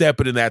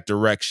stepping in that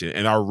direction,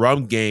 and our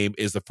run game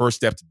is the first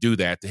step to do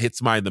that, to hit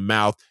somebody in the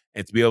mouth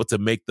and to be able to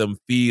make them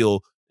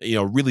feel,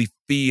 really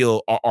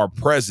feel our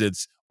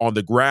presence on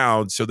the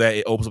ground, so that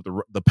it opens up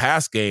the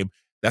pass game.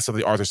 That's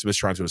something Arthur Smith's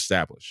trying to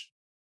establish.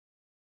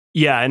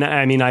 Yeah, and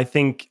I mean, I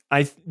think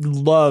I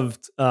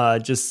loved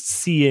just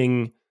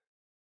seeing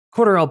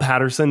Cordarrelle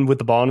Patterson with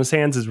the ball in his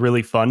hands is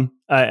really fun.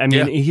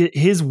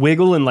 His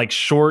wiggle and like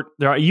short,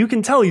 you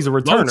can tell he's a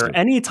returner.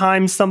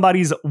 Anytime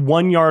somebody's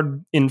 1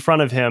 yard in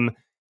front of him,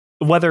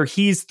 whether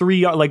he's 3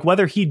 yards, like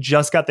whether he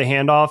just got the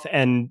handoff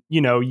and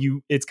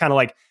it's kind of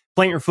like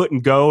plant your foot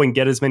and go and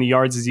get as many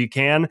yards as you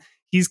can.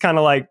 He's kind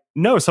of like,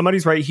 no,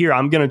 somebody's right here.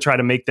 I'm going to try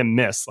to make them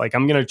miss. Like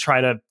I'm going to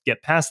try to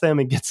get past them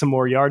and get some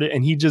more yardage.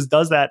 And he just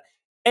does that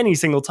any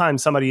single time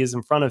somebody is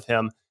in front of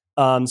him.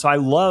 So I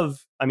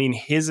love,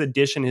 his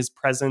addition, his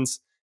presence.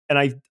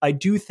 And I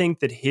do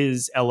think that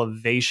his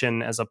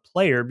elevation as a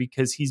player,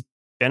 because he's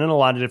been in a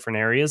lot of different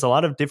areas, a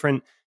lot of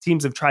different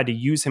teams have tried to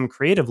use him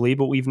creatively,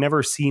 but we've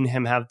never seen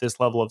him have this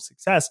level of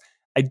success.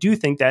 I do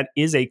think that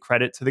is a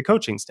credit to the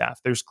coaching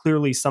staff. There's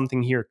clearly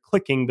something here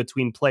clicking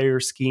between player,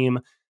 scheme,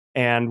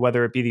 and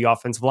whether it be the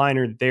offensive line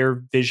or their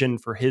vision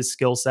for his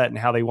skill set and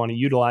how they want to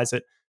utilize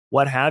it,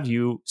 what have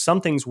you,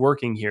 something's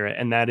working here.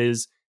 And that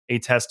is a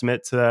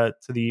testament to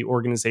the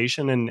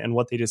organization and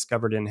what they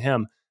discovered in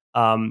him.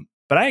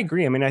 But I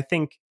agree. I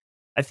think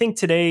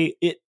today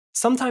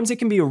sometimes it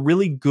can be a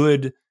really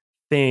good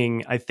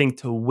thing, I think,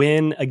 to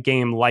win a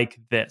game like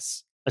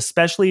this,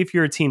 especially if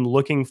you're a team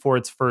looking for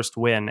its first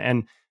win.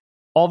 And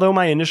although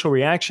my initial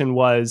reaction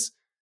was,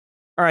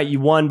 all right, you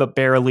won, but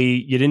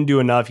barely, you didn't do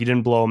enough, you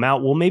didn't blow them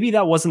out. Well, maybe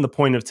that wasn't the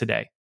point of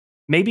today.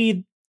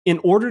 Maybe in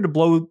order to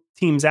blow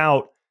teams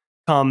out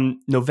come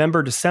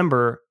November,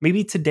 December,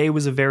 maybe today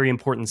was a very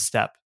important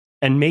step.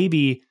 And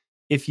maybe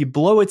if you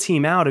blow a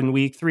team out in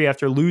week 3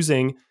 after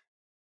losing,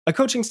 a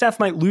coaching staff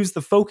might lose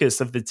the focus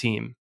of the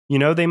team.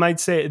 They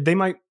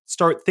might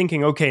start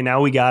thinking, okay,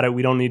 now we got it.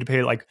 We don't need to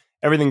pay. Like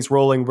everything's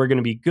rolling. We're going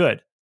to be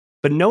good.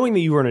 But knowing that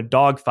you were in a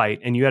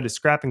dogfight and you had to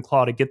scrap and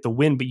claw to get the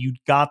win, but you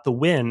got the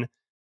win,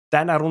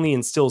 that not only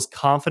instills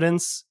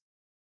confidence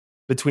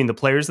between the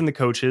players and the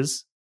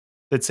coaches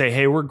that say,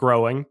 hey, we're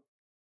growing,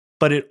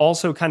 but it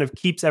also kind of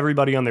keeps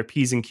everybody on their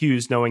P's and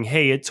Q's knowing,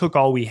 hey, it took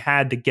all we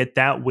had to get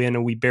that win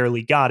and we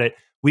barely got it.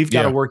 We've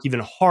got to work even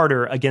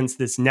harder against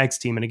this next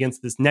team and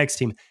against this next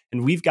team.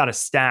 And we've got to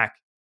stack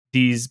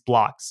these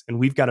blocks and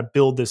we've got to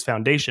build this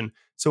foundation.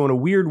 So in a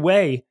weird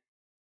way,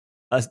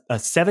 a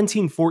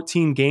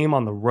 17-14 game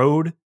on the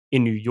road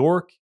in New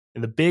York,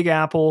 in the Big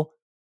Apple,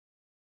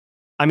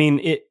 I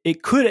mean,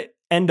 it could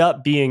end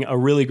up being a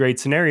really great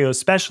scenario,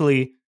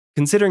 especially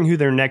considering who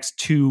their next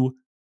two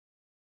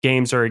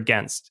games are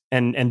against.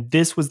 And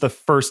this was the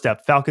first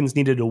step. Falcons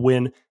needed to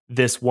win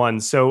this one.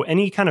 So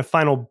any kind of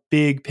final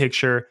big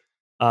picture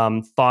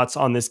thoughts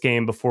on this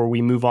game before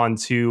we move on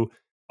to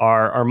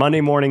our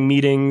Monday morning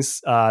meetings,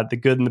 the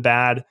good and the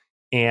bad,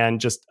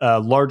 and just a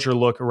larger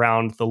look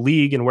around the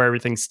league and where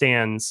everything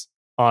stands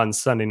on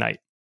Sunday night?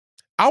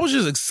 I was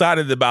just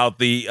excited about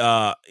the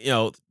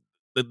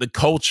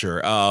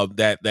culture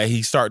that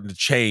he's starting to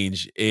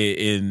change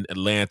in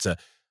Atlanta.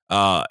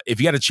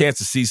 If you had a chance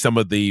to see some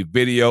of the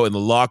video in the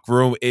locker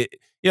room, it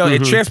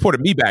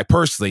transported me back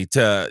personally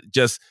to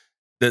just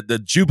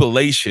the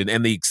jubilation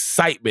and the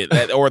excitement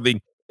or the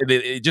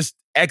just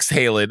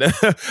exhaling.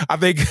 I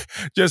think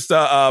just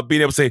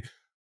being able to say,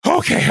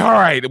 okay, all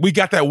right, we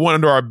got that one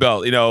under our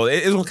belt.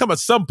 It's going to come at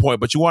some point,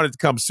 but you want it to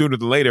come sooner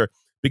than later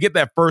to get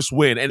that first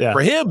win. And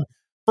for him,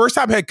 first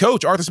time head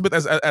coach Arthur Smith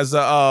as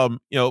a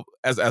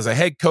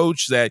head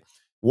coach that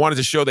wanted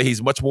to show that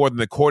he's much more than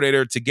the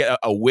coordinator to get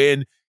a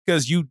win,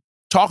 because you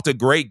talked a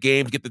great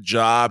game to get the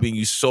job and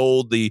you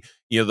sold the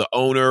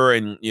owner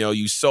and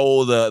you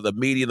sold the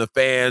media and the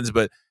fans,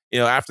 but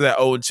after that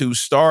 0-2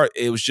 start,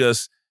 it was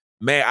just,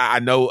 man, I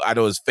know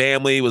his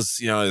family was,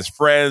 his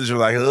friends were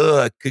like,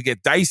 ugh, it could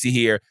get dicey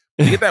here.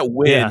 To get that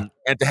win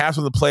and to have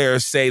some of the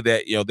players say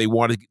that, they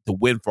wanted to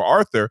win for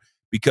Arthur,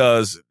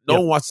 because no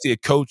one wants to see a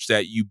coach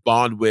that you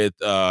bond with,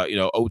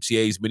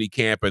 OTAs,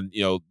 minicamp, and,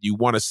 you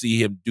want to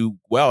see him do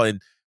well.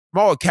 And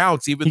from all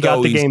accounts, even he though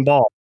got the game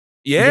ball.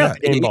 Yeah.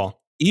 Game ball.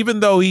 Even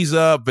though he's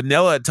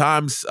vanilla at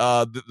times,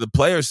 the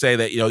players say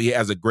that, he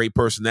has a great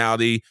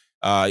personality.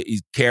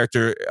 His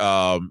character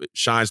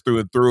shines through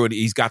and through, and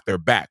he's got their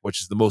back,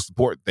 which is the most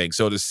important thing.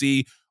 So to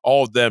see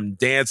all of them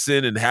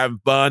dancing and having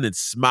fun and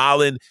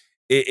smiling,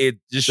 it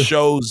just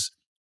shows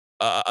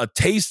a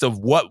taste of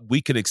what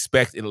we can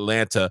expect in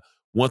Atlanta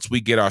once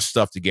we get our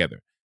stuff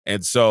together.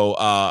 And so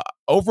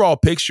overall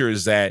picture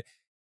is that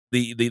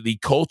the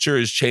culture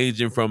is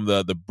changing from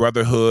the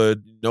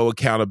brotherhood, no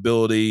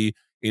accountability,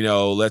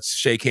 let's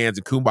shake hands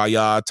and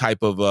kumbaya type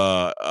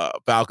of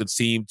Falcons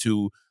team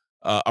to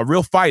a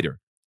real fighter.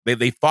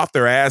 They fought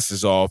their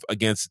asses off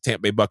against the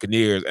Tampa Bay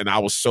Buccaneers, and I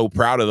was so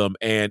proud of them.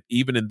 And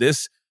even in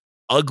this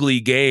ugly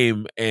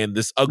game and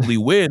this ugly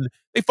win,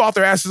 they fought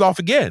their asses off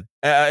again,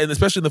 and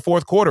especially in the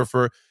fourth quarter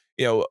for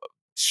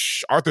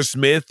Arthur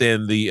Smith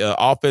and the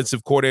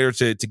offensive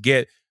coordinator to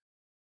get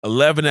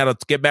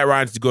Matt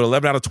Ryan to go to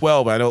 11 out of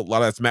 12. I know a lot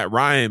of that's Matt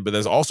Ryan, but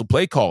there's also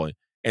play calling,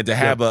 and to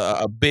have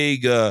a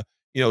big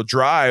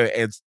drive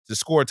and to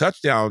score a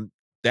touchdown.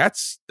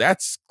 That's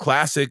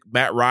classic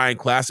Matt Ryan,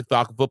 classic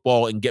Falcon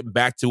football, and getting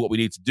back to what we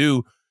need to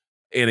do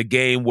in a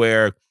game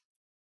where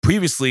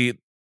previously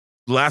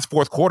the last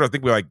fourth quarter, I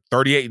think we were like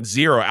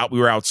 38-0 we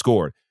were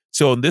outscored.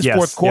 So in this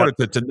fourth quarter,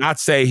 to not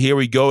say, here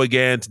we go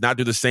again, to not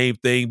do the same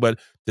thing, but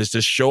just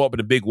to show up in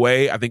a big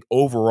way, I think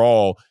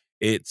overall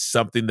it's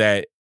something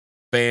that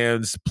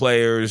fans,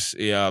 players,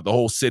 the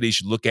whole city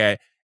should look at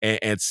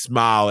and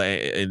smile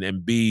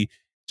and be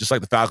just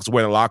like the Falcons were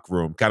in the locker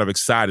room, kind of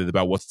excited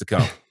about what's to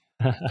come.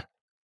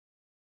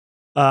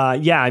 I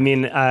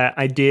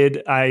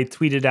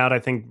tweeted out, I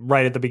think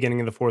right at the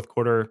beginning of the fourth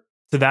quarter,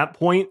 to that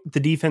point,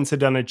 the defense had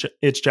done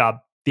its job.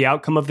 The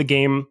outcome of the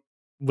game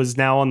was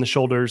now on the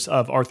shoulders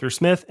of Arthur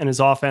Smith and his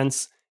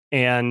offense.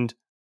 And,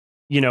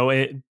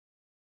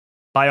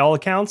 by all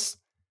accounts,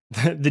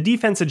 the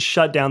defense had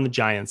shut down the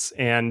Giants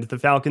and the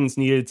Falcons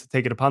needed to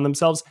take it upon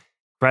themselves.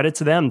 Credit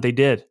to them. They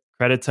did.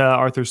 Credit to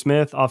Arthur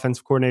Smith,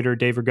 offensive coordinator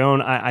Dave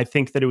Ragone. I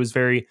think that it was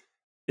very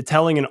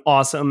telling and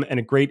awesome and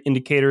a great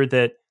indicator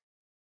that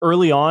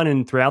early on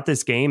and throughout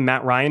this game,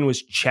 Matt Ryan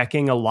was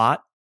checking a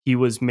lot. He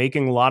was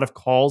making a lot of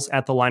calls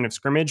at the line of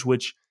scrimmage,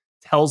 which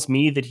tells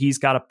me that he's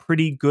got a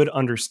pretty good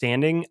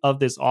understanding of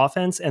this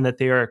offense and that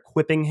they are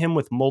equipping him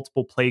with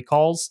multiple play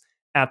calls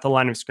at the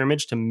line of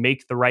scrimmage to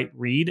make the right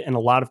read. And a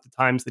lot of the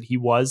times that he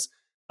was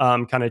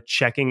kind of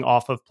checking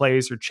off of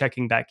plays or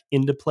checking back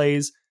into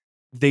plays,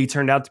 they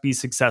turned out to be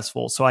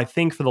successful. So I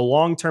think for the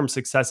long-term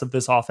success of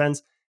this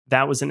offense,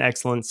 that was an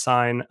excellent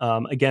sign.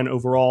 Again,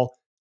 overall,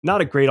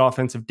 not a great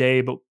offensive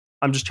day, but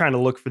I'm just trying to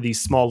look for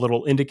these small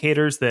little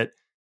indicators that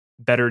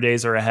better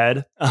days are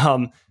ahead.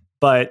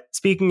 But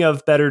speaking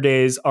of better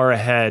days are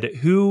ahead,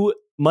 who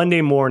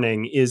Monday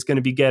morning is going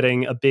to be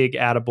getting a big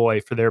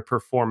attaboy for their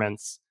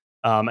performance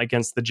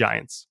against the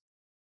Giants?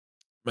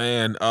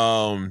 Man,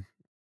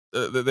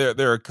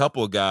 there are a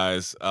couple of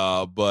guys,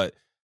 but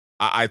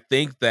I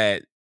think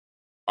that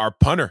our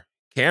punter,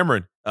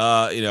 Cameron,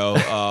 I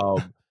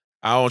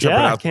don't try to Yeah,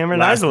 pronounce his Cameron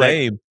last Isolek.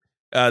 name.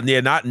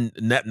 Yeah, not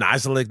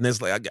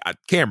Nisley,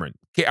 Cameron.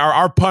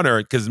 Our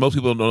punter, because most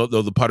people don't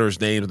know the punter's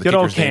names, the Good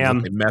old kicker's names, if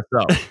Cam. they mess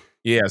up.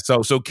 Yeah,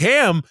 so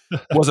Cam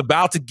was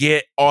about to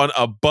get on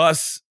a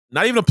bus,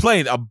 not even a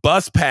plane, a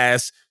bus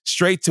pass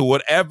straight to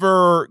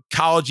whatever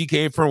college he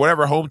came from,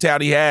 whatever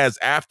hometown he has,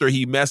 after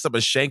he messed up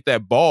and shanked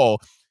that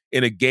ball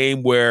in a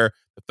game where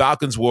the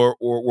Falcons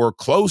were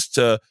close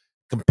to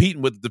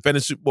competing with the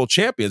defending Super Bowl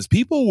champions.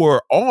 People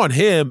were on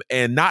him,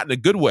 and not in a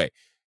good way.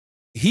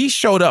 He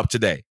showed up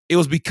today. It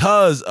was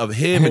because of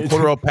him and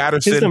Cordarrelle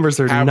Patterson. His numbers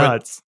are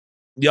nuts.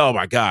 Oh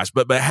my gosh.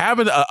 But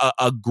having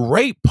a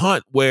great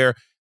punt where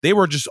they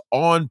were just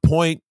on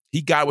point.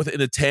 He got within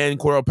the 10,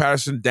 Cordarrelle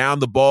Patterson down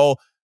the ball.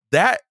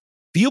 That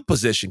field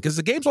position, because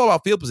the game's all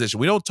about field position.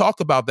 We don't talk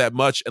about that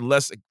much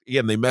unless,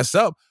 again, they mess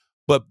up.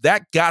 But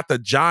that got the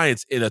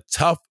Giants in a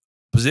tough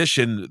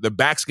position. Their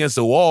backs against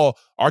the wall.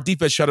 Our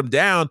defense shut them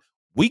down.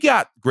 We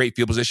got great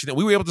field position, and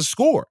we were able to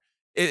score.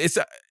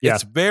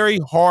 It's very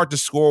hard to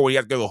score when you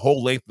have to go the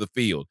whole length of the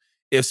field.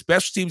 If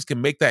special teams can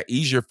make that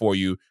easier for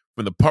you,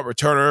 from the punt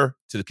returner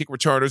to the kick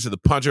returner to the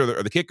punter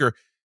or the kicker,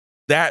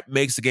 that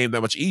makes the game that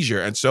much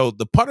easier. And so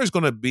the punter is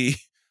going to be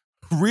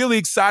really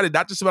excited,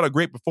 not just about a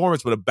great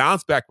performance, but a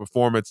bounce back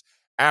performance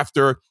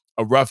after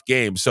a rough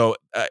game. So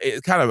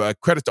it's kind of a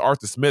credit to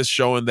Arthur Smith,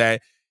 showing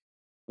that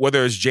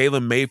whether it's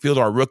Jalen Mayfield,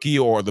 our rookie,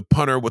 or the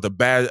punter with a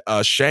bad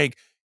shank,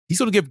 he's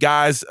going to give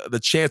guys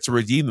the chance to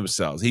redeem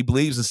themselves. He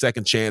believes in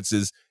second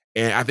chances,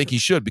 and I think he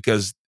should,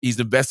 because he's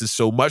invested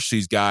so much to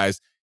these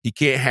guys. He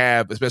can't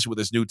have, especially with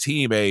this new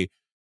team,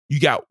 you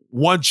got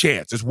one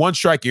chance. There's one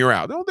strike and you're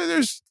out. No,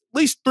 there's at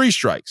least 3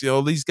 strikes.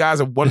 These guys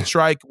have 1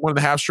 strike,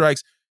 1.5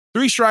 strikes.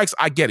 3 strikes,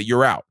 I get it.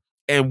 You're out.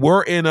 And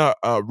we're in a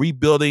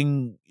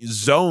rebuilding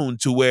zone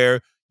to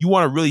where you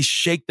want to really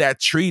shake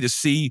that tree to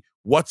see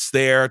what's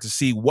there, to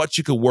see what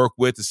you can work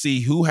with, to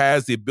see who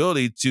has the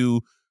ability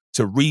to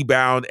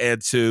rebound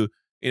and to,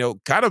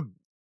 kind of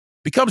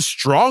become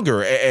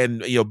stronger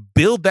and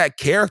build that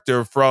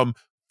character from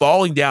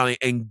falling down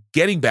and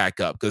getting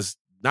back up, because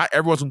not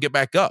everyone's gonna get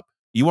back up.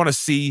 You want to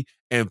see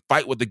and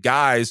fight with the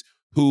guys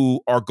who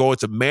are going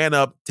to man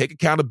up, take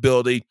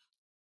accountability,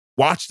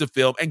 watch the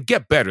film, and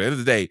get better. At the end of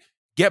the day,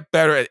 get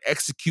better and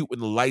execute when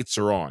the lights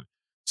are on.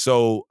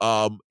 So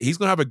he's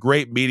going to have a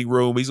great meeting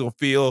room. He's going to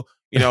feel,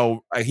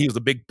 like he was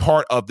a big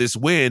part of this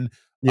win.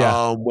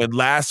 Yeah. When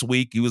last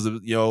week he was,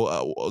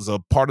 was a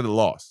part of the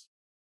loss.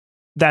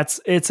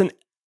 It's an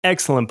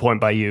excellent point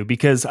by you,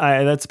 because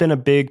that's been a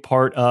big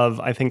part of,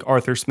 I think,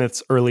 Arthur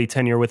Smith's early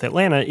tenure with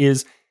Atlanta,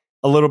 is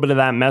a little bit of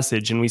that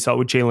message. And we saw it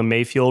with Jalen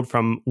Mayfield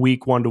from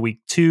week 1 to week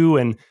 2,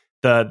 and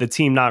the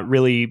team not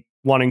really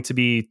wanting to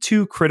be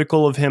too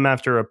critical of him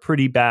after a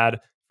pretty bad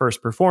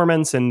first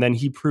performance. And then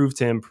he proved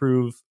to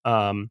improve,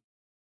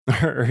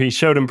 or he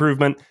showed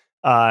improvement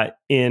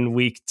in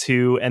week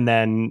 2. And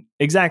then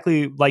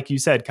exactly like you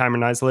said,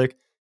 Cameron Isolek,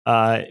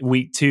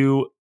 week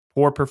 2,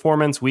 poor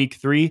performance, week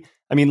 3.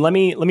 I mean, let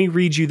me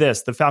read you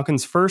this. The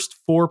Falcons' first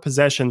 4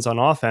 possessions on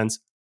offense,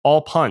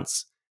 all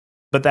punts.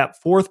 But that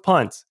 4th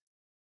punt,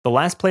 the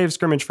last play of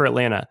scrimmage for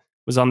Atlanta,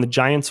 was on the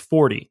Giants'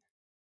 40.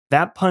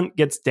 That punt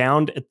gets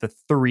downed at the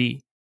 3.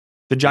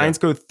 The Giants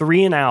go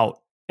 3 and out.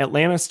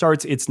 Atlanta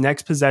starts its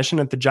next possession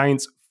at the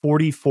Giants'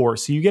 44.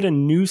 So you get a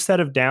new set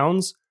of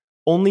downs,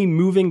 only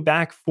moving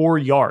back 4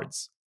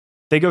 yards.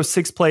 They go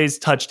 6 plays,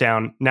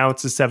 touchdown. Now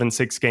it's a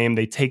 7-6 game.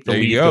 They take the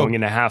lead going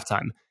into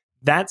halftime.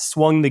 That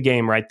swung the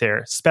game right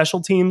there.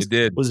 Special teams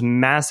was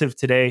massive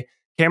today.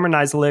 Cameron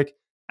Isolek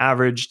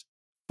averaged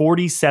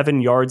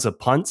 47 yards a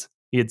punt.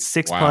 He had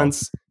 6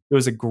 punts. It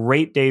was a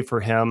great day for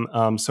him.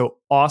 So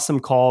awesome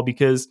call,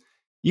 because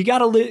you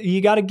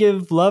gotta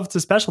give love to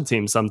special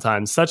teams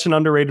sometimes. Such an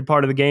underrated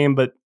part of the game,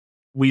 but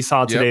we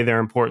saw today their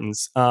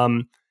importance.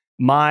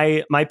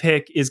 My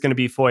pick is going to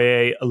be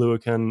Foye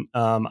Oluokun.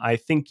 I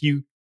think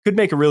you could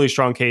make a really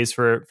strong case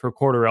for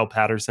Cordarrelle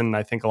Patterson.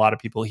 I think a lot of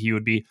people, he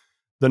would be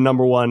the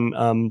number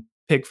 1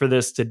 pick for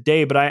this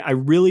today. But I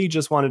really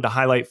just wanted to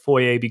highlight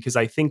Foye, because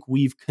I think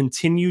we've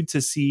continued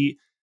to see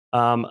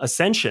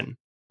ascension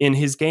in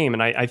his game.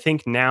 And I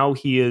think now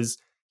he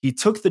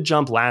took the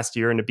jump last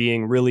year into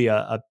being really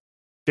a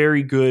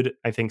very good,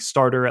 I think,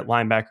 starter at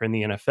linebacker in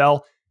the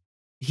NFL.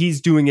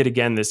 He's doing it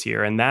again this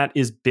year, and that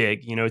is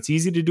big. It's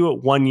easy to do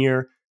it 1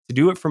 year. To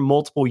do it for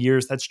multiple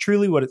years, that's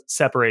truly what it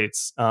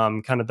separates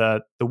kind of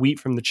the wheat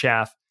from the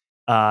chaff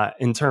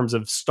in terms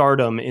of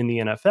stardom in the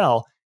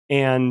NFL.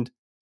 And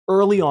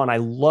early on, I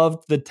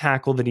loved the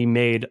tackle that he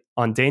made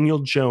on Daniel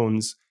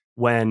Jones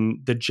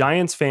when the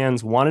Giants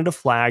fans wanted a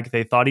flag.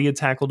 They thought he had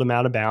tackled him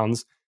out of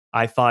bounds.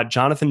 I thought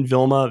Jonathan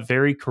Vilma,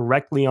 very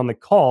correctly on the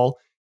call,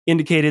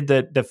 indicated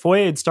that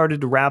Foye had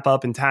started to wrap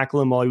up and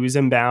tackle him while he was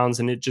in bounds,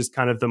 and it just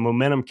kind of, the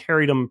momentum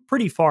carried him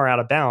pretty far out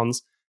of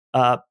bounds.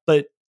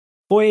 But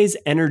Foye's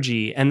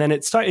energy, and then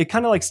it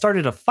kind of like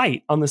started a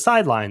fight on the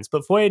sidelines,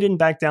 but Foye didn't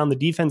back down. The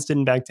defense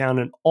didn't back down,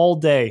 and all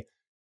day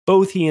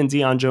both he and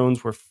Deion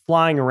Jones were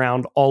flying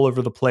around all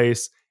over the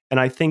place. And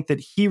I think that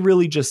he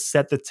really just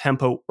set the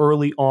tempo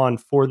early on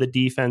for the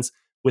defense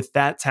with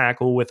that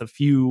tackle, with a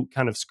few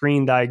kind of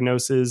screen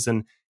diagnoses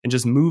and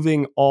just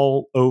moving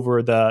all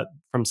over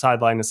from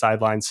sideline to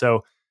sideline.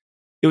 So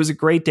it was a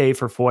great day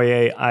for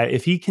Foye.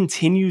 If he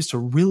continues to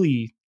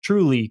really,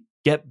 truly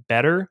get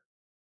better,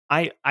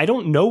 I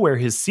don't know where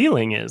his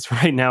ceiling is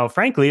right now,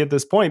 frankly, at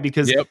this point,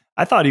 because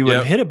I thought he would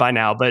have hit it by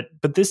now. But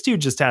this dude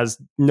just has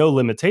no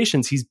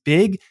limitations. He's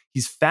big,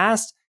 he's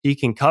fast, he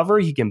can cover,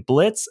 he can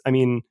blitz. I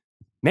mean,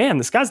 man,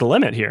 the sky's the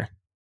limit here.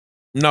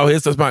 No,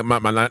 his is my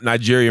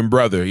Nigerian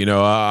brother.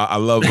 I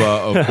love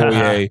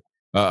Foye.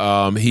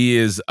 He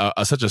is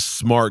such a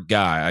smart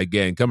guy.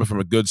 Again, coming from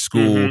a good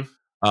school,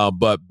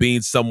 but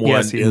being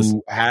someone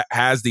who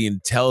has the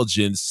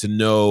intelligence to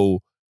know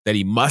that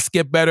he must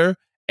get better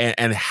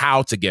and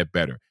how to get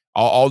better.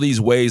 All these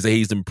ways that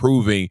he's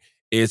improving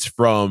is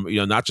from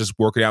not just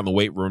working out in the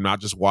weight room, not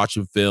just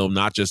watching film,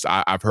 not just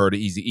I've heard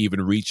he's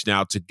even reaching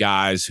out to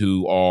guys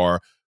who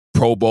are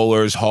Pro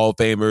Bowlers, Hall of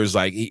Famers.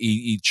 Like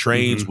he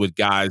trains with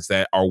guys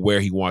that are where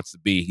he wants to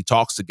be. He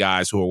talks to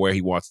guys who are where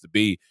he wants to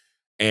be,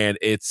 and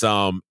it's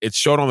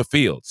shown on the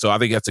field. So I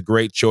think that's a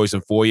great choice in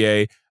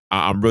Foye.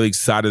 I'm really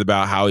excited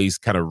about how he's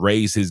kind of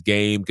raised his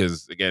game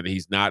because again,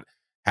 he's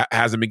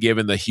hasn't been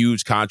given the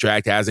huge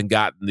contract, hasn't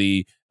gotten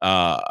the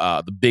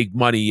big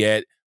money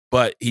yet,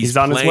 but he's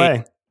on his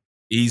way.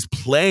 He's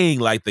playing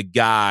like the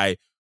guy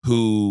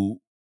who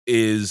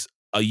is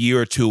a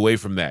year or two away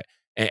from that.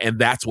 And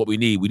that's what we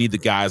need. We need the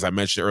guys I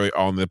mentioned earlier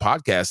on the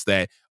podcast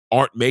that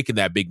aren't making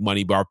that big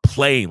money, but are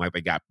playing like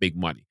they got big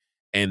money.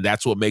 And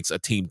that's what makes a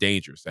team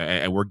dangerous.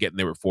 And we're getting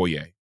there with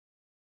Foye.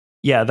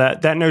 Yeah,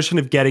 that notion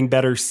of getting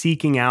better,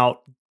 seeking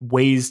out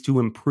ways to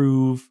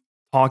improve,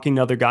 talking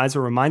to other guys, it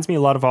reminds me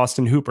a lot of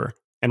Austin Hooper.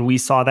 And we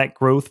saw that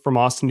growth from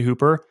Austin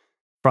Hooper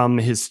from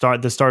the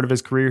start of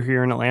his career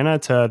here in Atlanta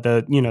to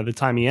the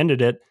time he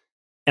ended it.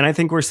 And I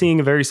think we're seeing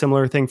a very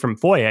similar thing from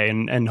Foye,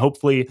 and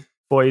hopefully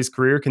Foye's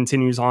career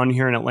continues on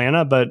here in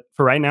Atlanta. But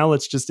for right now,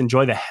 let's just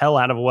enjoy the hell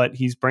out of what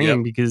he's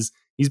bringing because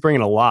he's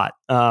bringing a lot.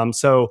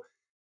 So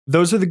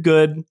those are the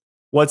good.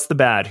 What's the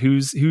bad?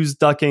 Who's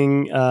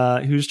ducking?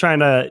 Who's trying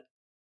to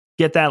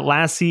get that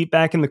last seat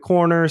back in the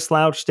corner,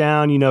 slouched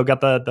down?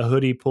 Got the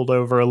hoodie pulled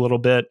over a little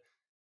bit.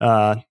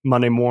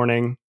 Monday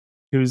morning.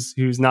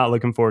 Who's not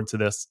looking forward to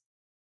this?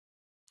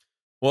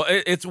 Well,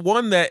 it's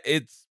one that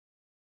it's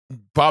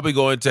probably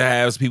going to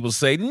have people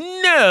say,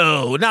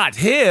 no, not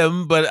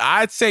him, but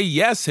I'd say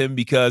yes, him,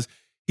 because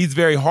he's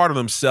very hard on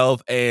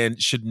himself and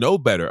should know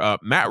better.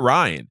 Matt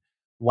Ryan.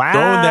 Wow.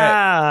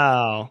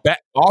 Throwing that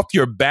off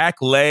your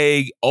back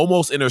leg,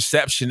 almost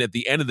interception at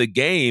the end of the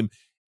game.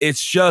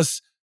 It's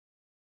just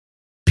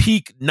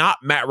peak, not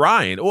Matt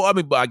Ryan. Well, I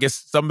mean, I guess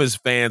some of his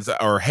fans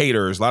or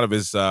haters, a lot of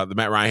his, the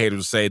Matt Ryan haters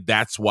will say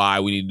that's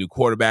why we need a new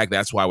quarterback.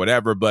 That's why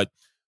whatever. But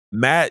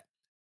Matt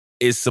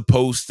is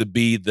supposed to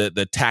be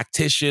the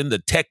tactician, the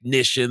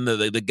technician,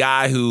 the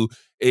guy who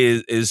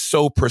is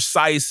so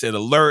precise and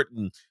alert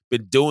and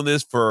been doing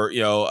this for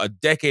a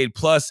decade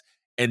plus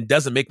and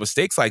doesn't make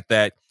mistakes like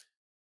that.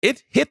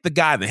 It hit the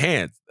guy in the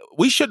hands.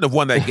 We shouldn't have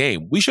won that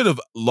game. We should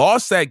have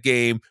lost that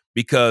game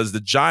because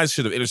the Giants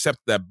should have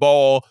intercepted that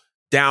ball,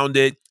 downed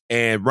it,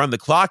 and run the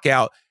clock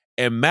out.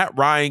 And Matt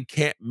Ryan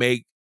can't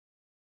make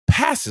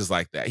passes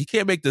like that. He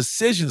can't make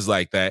decisions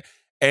like that.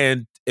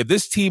 And if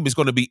this team is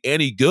going to be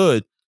any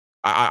good,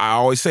 I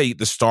always say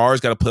the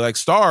stars got to play like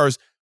stars.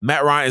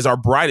 Matt Ryan is our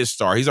brightest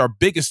star. He's our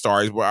biggest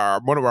star. He's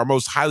one of our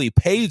most highly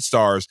paid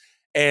stars.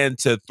 And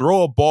to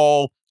throw a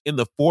ball in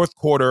the fourth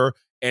quarter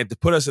and to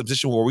put us in a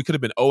position where we could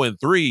have been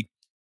 0-3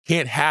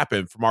 can't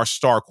happen from our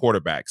star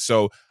quarterback.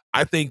 So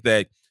I think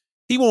that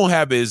he won't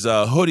have his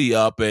hoodie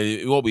up and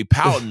he won't be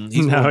pouting.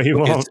 He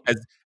won't.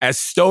 As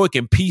stoic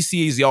and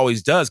PC as he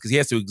always does, because he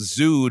has to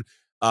exude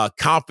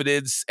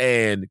confidence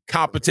and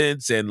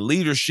competence and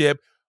leadership.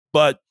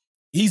 But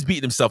he's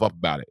beating himself up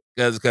about it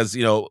because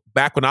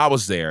back when I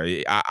was there,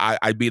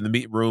 I'd be in the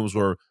meeting rooms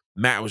where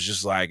Matt was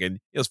just like, and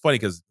it was funny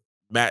because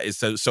Matt is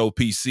so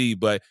PC,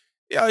 but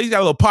he's got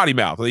a little potty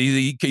mouth.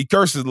 He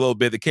curses a little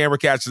bit. The camera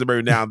catches him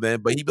every now and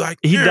then, but he'd be like,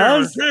 he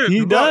does. Yes,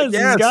 He's got it.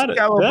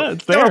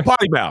 He's got a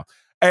potty mouth.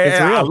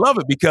 And I love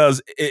it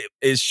because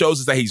it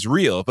shows us that he's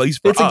real. But it's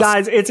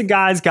a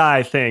guy's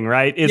guy thing,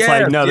 right? It's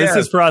this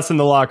is for us in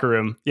the locker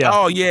room. Yeah.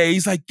 Oh yeah.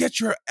 He's like, get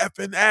your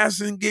effing ass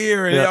in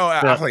gear. And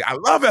I was like, I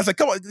love it. I was like,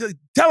 come on,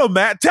 tell him,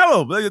 Matt.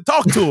 Tell him.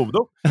 Talk to him.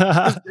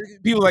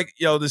 People like,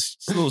 this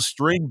little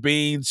string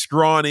bean,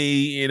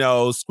 scrawny,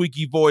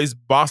 squeaky voice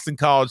Boston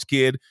College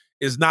kid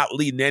is not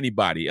leading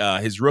anybody.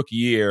 His rookie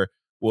year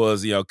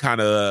was,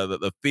 kind of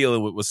the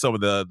feeling with some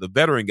of the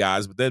veteran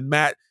guys, but then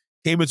Matt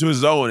came into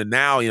his own, and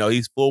now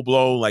he's full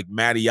blown like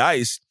Matty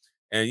Ice,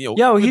 and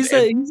he's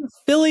a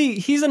Philly,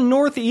 he's a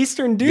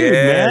northeastern dude,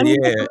 man.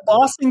 Yeah.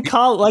 Boston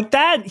College like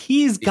that.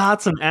 He's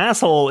got some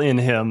asshole in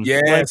him.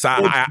 Yes, I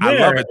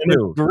love it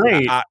too.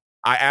 Great, I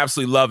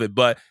absolutely love it.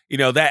 But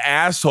that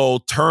asshole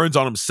turns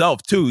on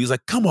himself too. He's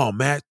like, "Come on,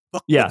 Matt,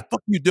 what the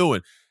fuck you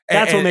doing?"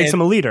 That's what makes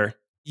him a leader.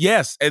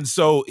 Yes, and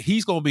so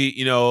he's going to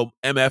be,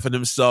 MFing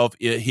himself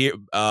here,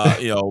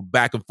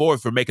 back and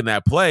forth for making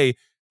that play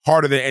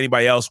harder than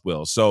anybody else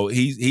will. So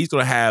he's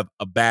going to have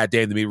a bad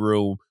day in the meeting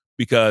room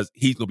because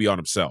he's going to be on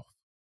himself.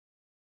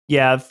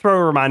 Yeah, throw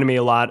reminded me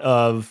a lot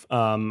of,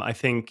 I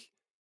think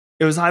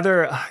it was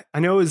either, I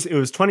know it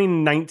was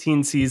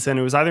 2019 season.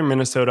 It was either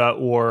Minnesota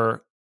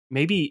or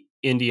maybe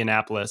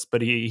Indianapolis,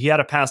 but he had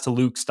a pass to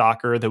Luke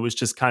Stalker that was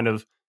just kind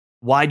of,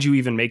 why'd you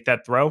even make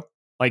that throw?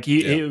 Like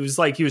it was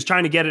like he was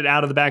trying to get it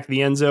out of the back of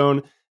the end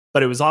zone,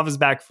 but it was off his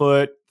back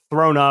foot,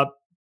 thrown up,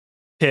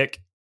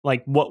 pick.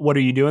 Like what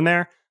are you doing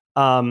there?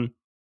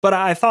 But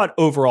I thought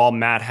overall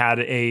Matt had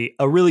a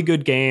really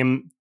good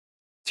game.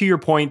 To your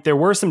point, there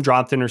were some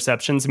dropped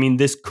interceptions. I mean,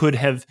 this could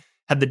have,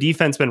 had the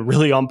defense been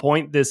really on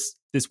point, this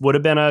would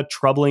have been a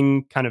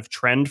troubling kind of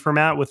trend for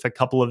Matt with a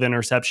couple of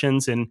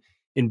interceptions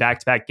in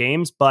back-to-back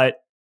games, but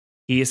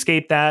he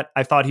escaped that.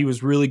 I thought he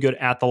was really good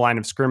at the line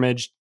of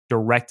scrimmage,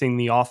 directing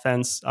the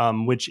offense,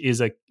 which is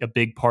a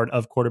big part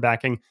of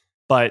quarterbacking.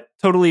 But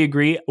totally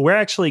agree. We're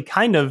actually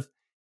kind of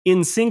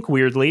in sync,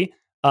 weirdly,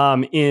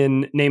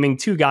 in naming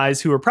two guys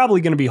who are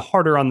probably going to be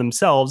harder on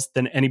themselves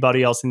than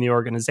anybody else in the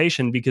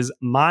organization, because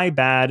my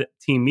bad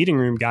team meeting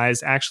room guy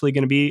is actually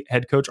going to be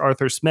head coach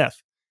Arthur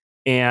Smith.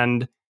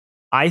 And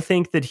I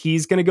think that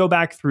he's going to go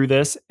back through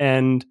this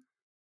and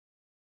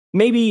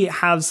maybe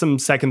have some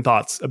second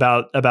thoughts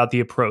about the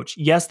approach.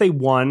 Yes, they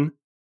won,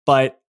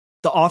 but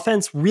the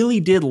offense really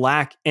did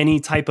lack any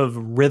type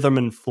of rhythm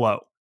and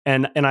flow.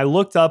 And I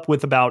looked up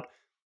with about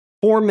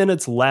 4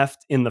 minutes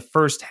left in the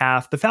first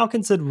half. The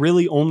Falcons had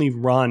really only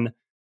run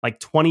like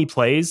 20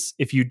 plays,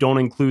 if you don't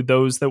include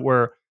those that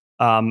were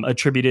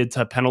attributed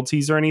to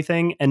penalties or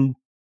anything. And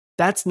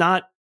that's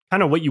not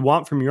kind of what you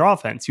want from your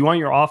offense. You want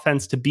your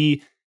offense to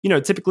be,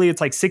 typically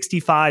it's like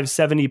 65,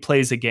 70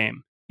 plays a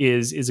game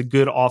is a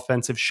good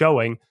offensive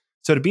showing.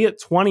 So to be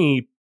at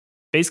 20,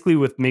 basically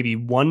with maybe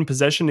one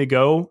possession to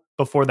go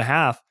before the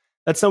half,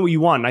 that's not what you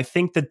want. And I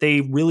think that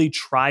they really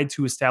tried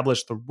to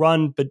establish the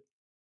run, but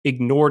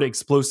ignored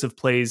explosive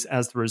plays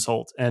as the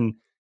result. And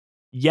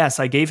yes,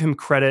 I gave him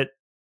credit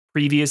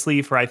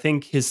previously for, I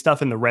think his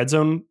stuff in the red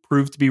zone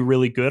proved to be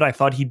really good. I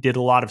thought he did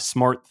a lot of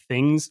smart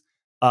things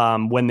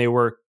when they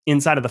were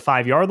inside of the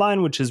 5-yard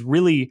line, which is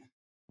really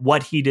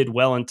what he did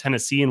well in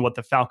Tennessee and what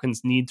the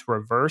Falcons need to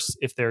reverse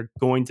if they're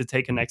going to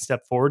take a next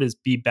step forward, is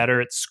be better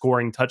at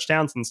scoring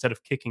touchdowns instead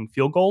of kicking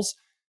field goals.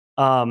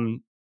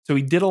 So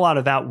he did a lot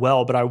of that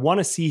well, but I want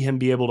to see him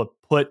be able to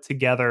put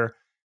together,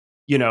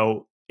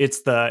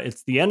 it's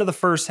the end of the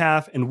first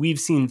half, and we've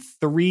seen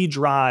 3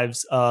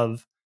 drives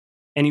of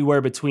anywhere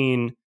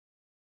between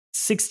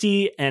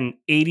 60 and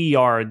 80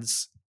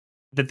 yards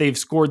that they've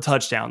scored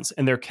touchdowns,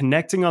 and they're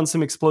connecting on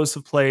some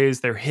explosive plays.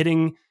 They're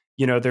hitting,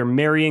 they're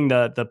marrying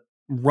the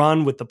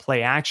run with the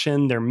play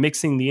action. They're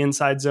mixing the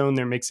inside zone.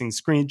 They're mixing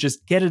screen,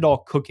 just get it all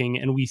cooking.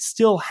 And we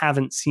still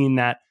haven't seen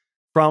that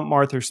from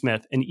Arthur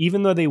Smith. And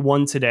even though they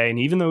won today, and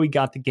even though he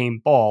got the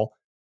game ball,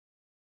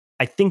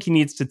 I think he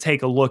needs to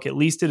take a look at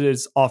least at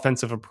his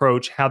offensive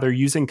approach, how they're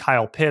using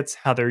Kyle Pitts,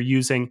 how they're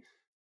using,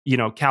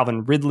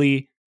 Calvin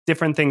Ridley,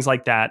 different things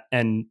like that,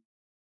 and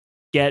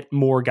get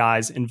more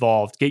guys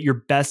involved, get your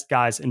best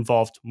guys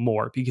involved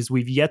more, because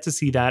we've yet to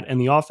see that.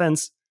 And the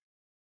offense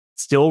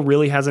still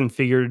really hasn't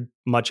figured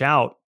much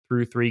out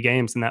through 3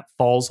 games. And that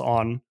falls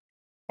on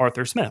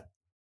Arthur Smith.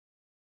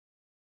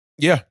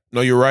 Yeah,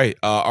 no, you're right.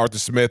 Arthur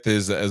Smith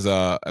is as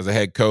a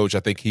head coach, I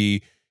think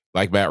he,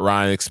 like Matt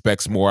Ryan,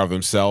 expects more of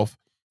himself.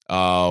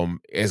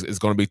 It's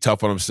going to be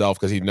tough on himself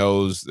because he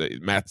knows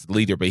that Matt's the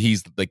leader, but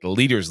he's like the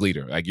leader's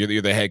leader. Like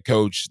you're the head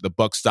coach, the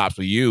buck stops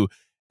with you.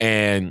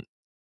 And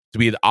to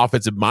be an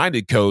offensive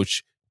minded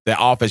coach, that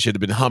offense should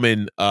have been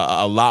humming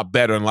a lot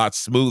better and a lot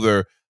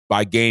smoother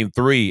by game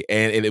 3.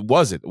 And it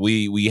wasn't.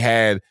 We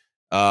had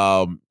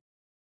not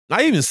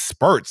even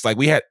spurts. Like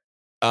we had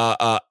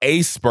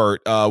a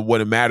spurt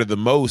when it mattered the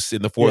most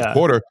in the fourth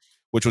quarter,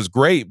 which was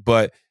great,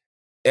 but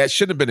it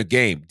shouldn't have been a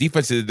game.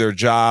 Defense did their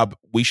job.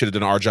 We should have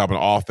done our job on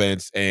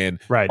offense.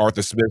 And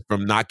Arthur Smith,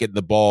 from not getting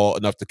the ball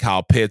enough to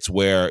Kyle Pitts,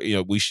 where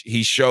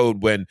he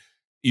showed when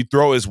you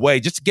throw his way,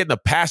 just getting a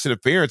pass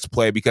interference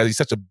play because he's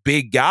such a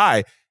big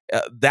guy,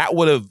 that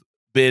would have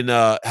been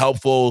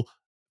helpful.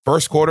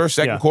 First quarter,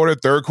 second quarter,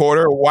 third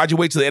quarter. Why'd you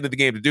wait till the end of the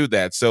game to do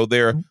that? So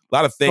there are a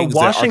lot of things that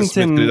Arthur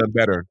Smith could have done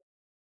better.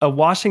 A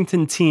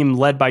Washington team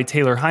led by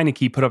Taylor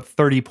Heineke put up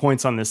 30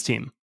 points on this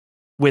team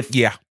with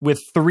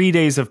 3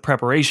 days of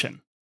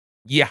preparation.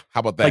 Yeah, how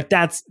about that? Like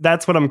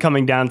that's what I'm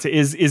coming down to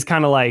is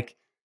kind of like,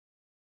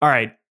 all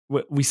right,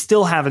 we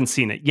still haven't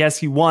seen it. Yes,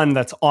 he won.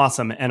 That's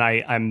awesome. And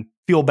I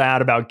feel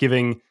bad about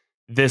giving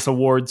this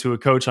award to a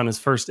coach on his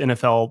first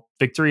NFL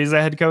victory as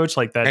a head coach.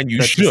 Like that. And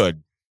you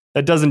should.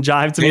 That doesn't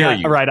jive to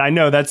me. Right. I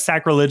know that's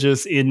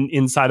sacrilegious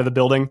inside of the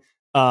building.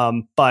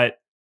 But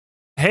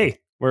hey,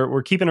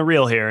 we're keeping it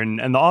real here.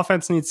 And the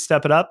offense needs to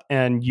step it up.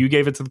 And you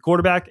gave it to the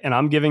quarterback, and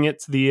I'm giving it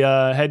to the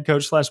head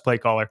coach / play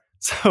caller.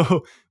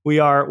 So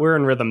we're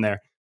in rhythm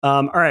there.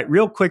 All right,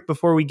 real quick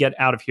before we get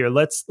out of here,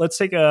 let's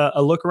take a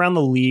look around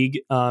the league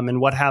and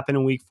what happened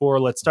in week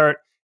 4. Let's start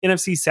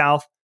NFC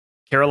South.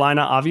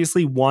 Carolina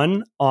obviously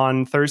won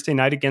on Thursday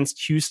night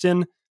against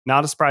Houston.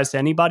 Not a surprise to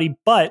anybody,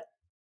 but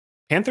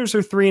Panthers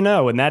are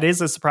 3-0, and that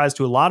is a surprise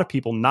to a lot of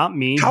people, not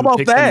me. How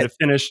about that?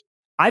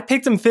 I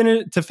picked them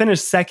to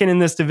finish second in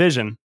this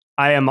division.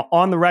 I am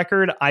on the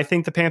record. I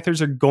think the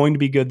Panthers are going to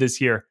be good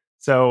this year.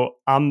 So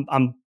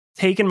I'm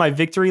taking my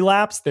victory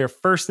laps. They're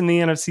first in the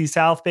NFC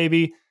South,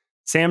 baby.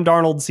 Sam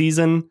Darnold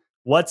season.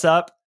 What's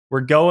up?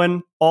 We're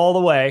going all the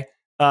way.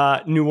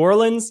 New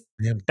Orleans,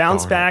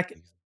 bounce back.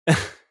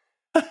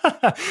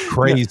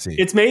 Crazy.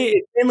 It's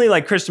mainly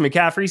like Christian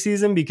McCaffrey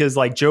season because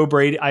like Joe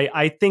Brady,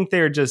 I think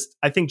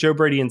Joe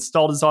Brady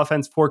installed his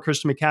offense for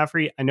Christian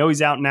McCaffrey. I know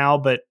he's out now,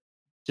 but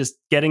just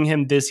getting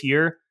him this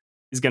year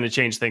is going to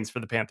change things for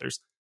the Panthers.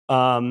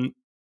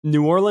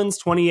 New Orleans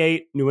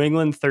 28, New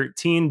England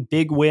 13,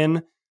 big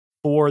win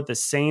for the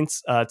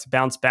Saints to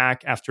bounce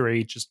back after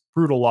a just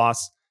brutal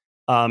loss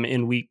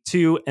in week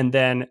 2. And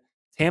then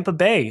Tampa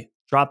Bay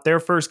dropped their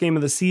first game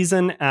of the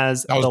season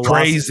as that was the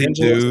crazy, Los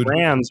Angeles dude.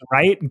 Rams,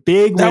 right?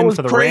 Big that win was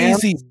for the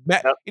crazy.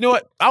 Rams. You know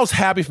what? I was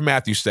happy for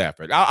Matthew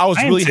Stafford. I was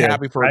really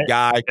happy for a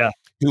guy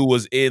who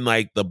was in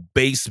like the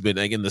basement,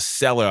 like in the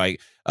cellar, like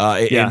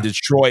in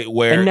Detroit,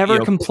 where and never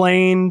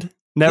complained.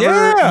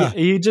 Never.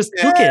 He just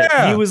took it.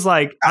 He was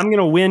like, "I'm going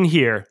to win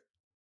here."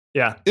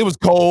 Yeah. It was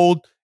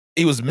cold.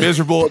 He was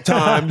miserable at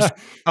times.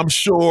 I'm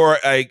sure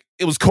like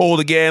it was cold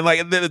again.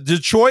 Like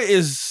Detroit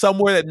is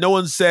somewhere that no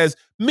one says,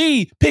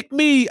 pick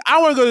me.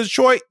 I want to go to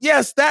Detroit.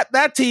 Yes,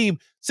 that team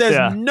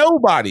says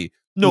nobody.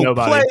 No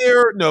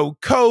player, no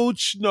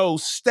coach, no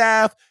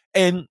staff.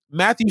 And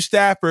Matthew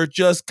Stafford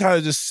just kind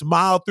of just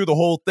smiled through the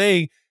whole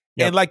thing.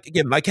 Yep. And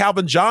like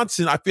Calvin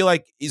Johnson, I feel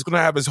like he's going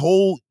to have his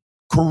whole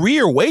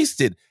career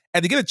wasted.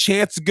 And to get a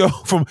chance to go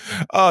from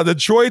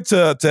Detroit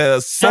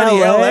to sunny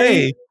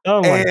LA,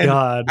 oh my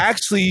God,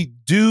 actually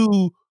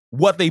do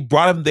what they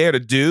brought him there to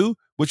do,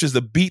 which is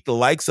to beat the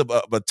likes of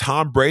a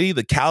Tom Brady,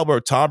 the caliber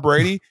of Tom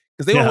Brady,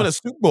 because they don't win a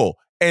Super Bowl.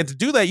 And to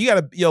do that, you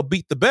got to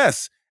beat the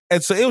best.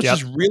 And so it was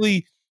just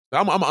really.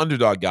 I'm an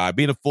underdog guy.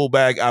 Being a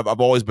fullback, I've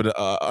always been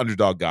an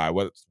underdog guy.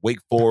 Whether it's Wake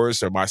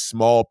Forest or my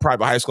small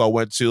private high school I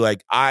went to,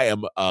 like I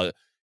am a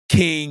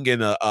king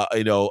and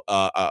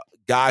a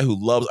guy who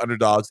loves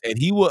underdogs, and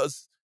he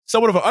was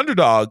somewhat of an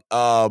underdog,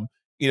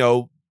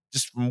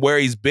 just from where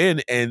he's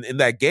been. And in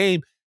that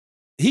game,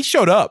 he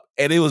showed up.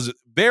 And it was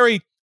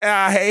very,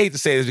 I hate to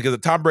say this because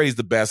Tom Brady's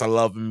the best. I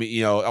love him. I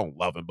don't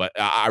love him, but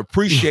I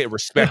appreciate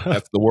respect.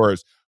 That's the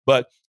words.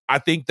 But I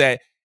think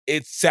that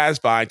it's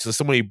satisfying to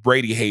so many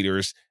Brady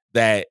haters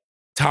that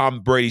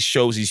Tom Brady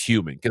shows he's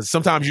human. Because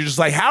sometimes you're just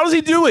like, how does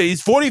he do it?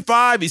 He's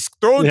 45. He's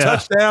throwing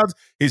touchdowns.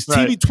 His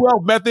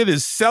TB12 method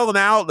is selling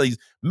out. He's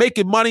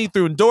making money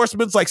through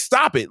endorsements. Like,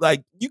 stop it.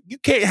 Like, you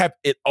can't have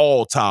it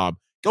all, Tom.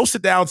 Go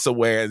sit down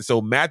somewhere. And so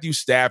Matthew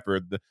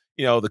Stafford,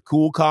 the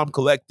cool, calm,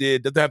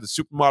 collected, doesn't have the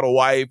supermodel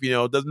wife,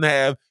 doesn't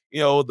have,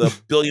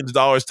 the billions of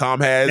dollars Tom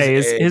has. Hey,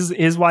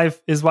 his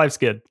wife's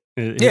good.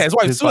 His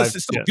wife's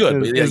still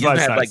good. He doesn't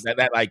have like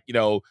that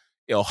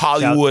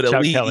Hollywood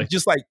elite. He's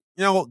just like,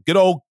 good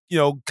old,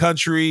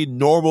 country,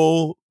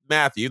 normal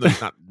Matthew. Even though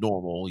he's not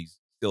normal, he's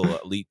still an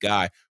elite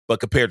guy. But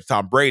compared to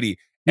Tom Brady,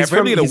 he's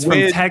from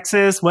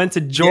Texas, went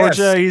to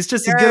Georgia. Yes. He's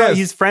just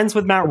he's friends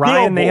with Matt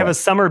Ryan. They have a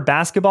summer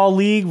basketball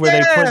league where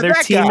they play their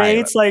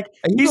teammates. Guy. Like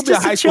he's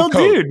just a chill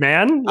dude,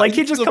 man. Like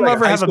he just come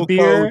over have a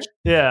beer.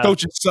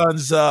 Coach his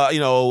son's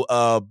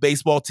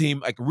baseball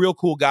team, like a real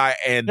cool guy.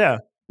 And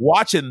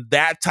watching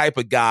that type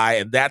of guy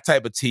and that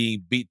type of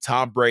team beat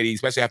Tom Brady,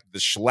 especially after the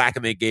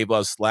shellacking they gave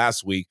us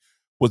last week,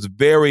 was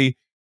very,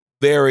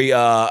 very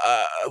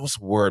what's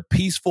the word?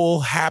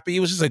 Peaceful, happy.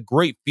 It was just a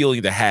great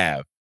feeling to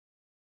have.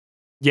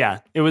 Yeah,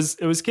 it was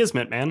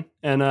kismet, man.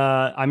 And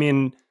I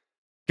mean,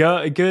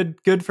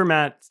 good for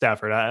Matt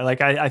Stafford.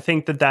 I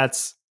think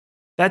that's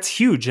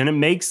huge, and it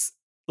makes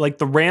like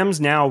the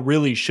Rams now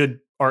really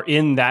are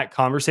in that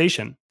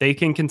conversation. They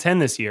can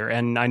contend this year,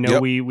 and I know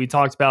we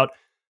talked about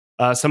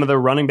some of the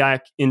running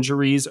back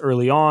injuries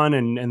early on,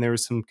 and there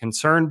was some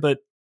concern, but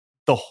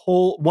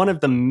one of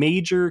the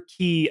major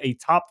a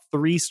top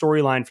 3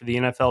 storyline for the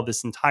NFL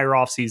this entire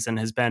offseason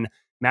has been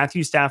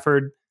Matthew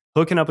Stafford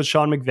hooking up with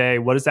Sean McVay.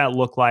 What does that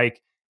look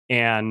like?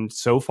 And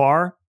so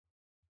far,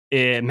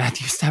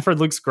 Matthew Stafford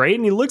looks great,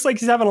 and he looks like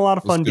he's having a lot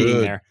of fun being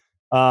there.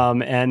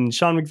 And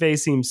Sean McVay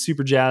seems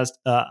super jazzed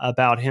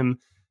about him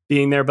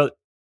being there. But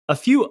a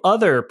few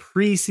other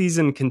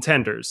preseason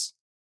contenders: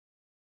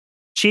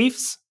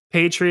 Chiefs,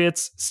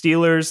 Patriots,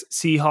 Steelers,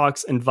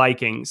 Seahawks, and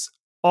Vikings.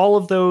 All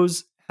of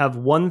those have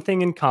one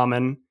thing in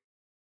common,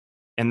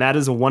 and that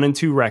is a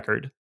 1-2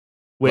 record,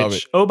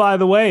 which, oh, by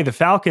the way, the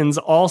Falcons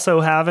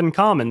also have in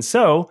common.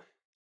 So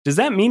does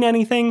that mean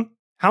anything?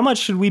 How much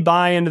should we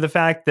buy into the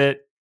fact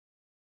that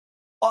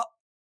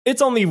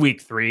it's only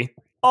week 3?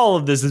 All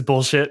of this is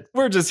bullshit.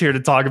 We're just here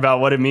to talk about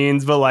what it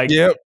means. But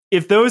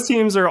if those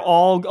teams are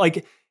all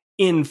like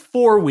in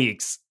 4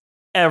 weeks,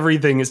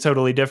 everything is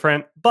totally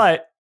different.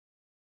 But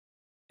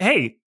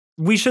hey,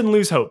 we shouldn't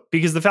lose hope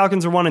because the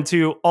Falcons are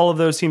 1-2. All of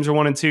those teams are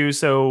 1-2.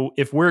 So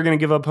if we're going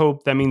to give up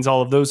hope, that means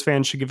all of those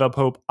fans should give up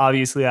hope.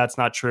 Obviously, that's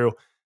not true.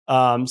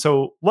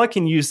 So what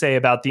can you say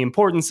about the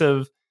importance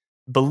of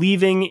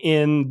believing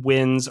in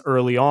wins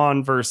early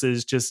on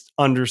versus just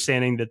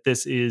understanding that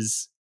this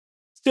is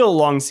still a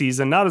long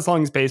season, not as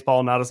long as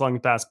baseball, not as long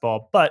as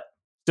basketball, but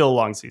still a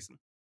long season?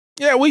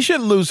 Yeah, we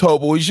shouldn't lose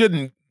hope, but we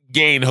shouldn't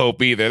gain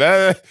hope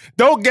either.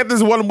 Don't get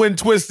this one win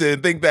twisted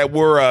and think that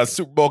we're a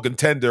Super Bowl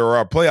contender or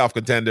a playoff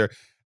contender.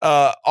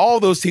 All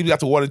those teams got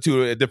to 1 and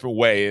 2 in a different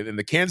way. And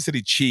the Kansas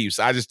City Chiefs,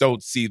 I just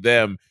don't see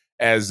them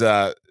as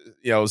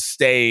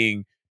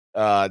staying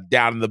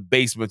down in the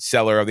basement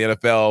cellar of the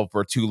NFL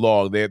for too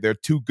long. They're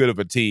too good of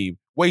a team,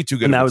 way too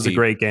good. And that of a was team. a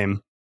great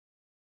game.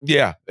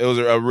 Yeah, it was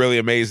a really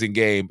amazing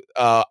game.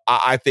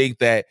 I think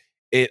that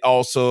it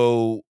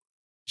also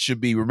should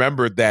be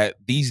remembered that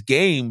these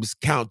games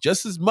count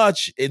just as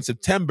much in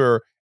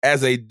September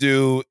as they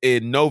do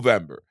in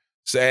November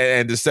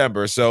and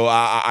December. So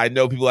I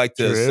know people like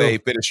to say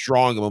finish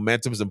strong and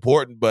momentum is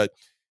important, but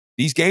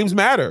these games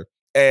matter.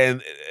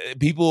 And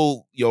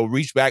people,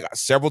 reach back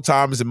several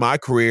times in my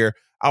career.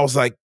 I was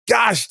like,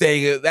 gosh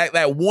dang it,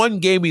 that one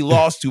game we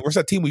lost to versus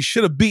that team we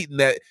should have beaten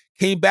that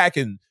came back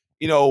and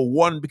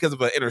won because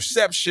of an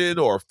interception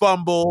or a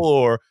fumble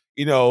or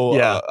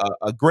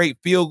a great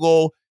field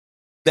goal.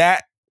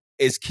 That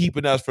is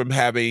keeping us from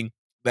having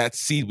that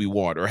seed we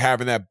want or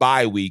having that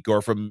bye week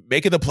or from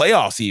making the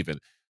playoffs even.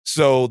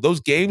 So those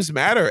games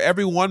matter.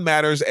 Every one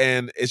matters,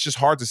 and it's just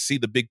hard to see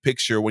the big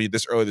picture when you're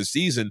this early in the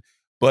season,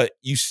 but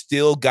you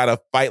still got to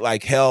fight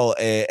like hell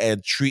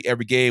and treat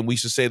every game. We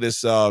used to say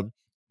this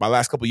my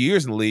last couple of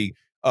years in the league,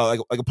 like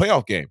a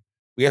playoff game.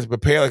 We have to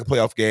prepare like a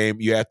playoff game.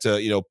 You have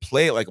to,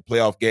 play it like a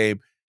playoff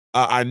game.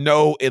 I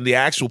know in the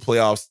actual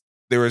playoffs,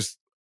 there is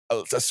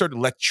a certain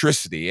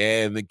electricity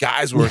and the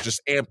guys were just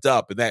amped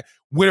up, and that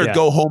winner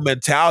go home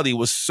mentality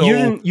was so.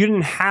 You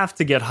didn't have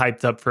to get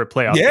hyped up for a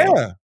playoff game.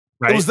 Yeah,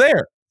 right? It was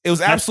there. It was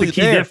That's absolutely the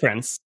key there.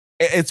 difference.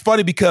 It's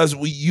funny because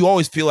you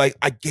always feel like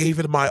I gave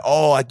it my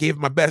all. I gave it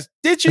my best.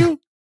 Did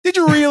you? Did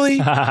you really?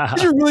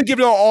 Did you really give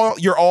it all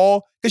your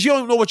all? Because you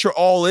don't know what your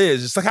all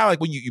is. It's like how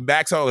when you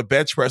max out on the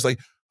bench press, like,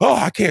 oh,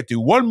 I can't do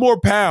one more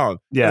pound.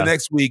 Yeah. And the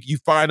next week you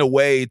find a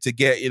way to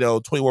get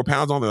 20 more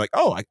pounds on there. Like,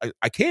 oh,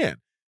 I can.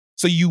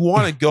 So you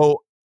want to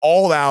go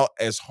all out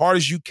as hard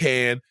as you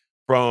can,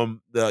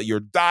 from your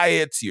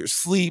diet to your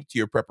sleep to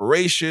your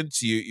preparation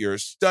to your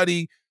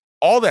study,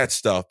 all that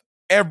stuff,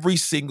 every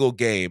single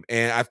game.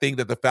 And I think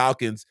that the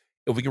Falcons,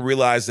 if we can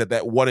realize that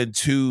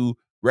 1-2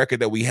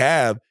 record that we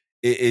have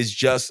is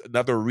just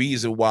another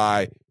reason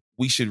why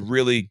we should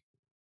really,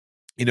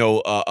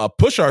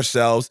 push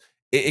ourselves.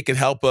 It can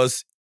help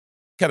us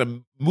kind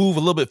of move a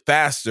little bit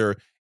faster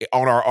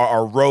on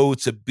our road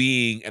to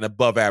being an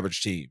above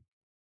average team.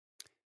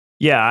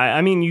 Yeah,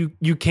 I mean,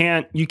 you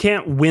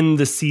can't win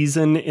the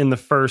season in the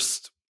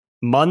first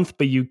month,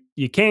 but you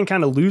can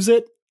kind of lose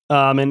it.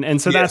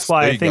 And so that's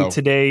why I think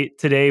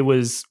today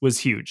was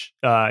huge.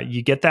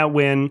 You get that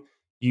win,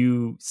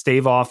 you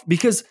stave off,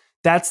 because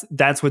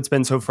that's what's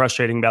been so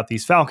frustrating about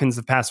these Falcons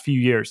the past few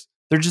years.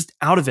 They're just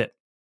out of it.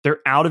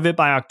 They're out of it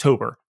by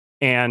October,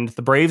 and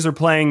the Braves are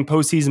playing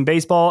postseason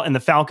baseball, and the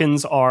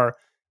Falcons are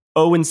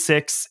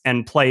 0-6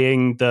 and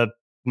playing the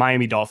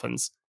Miami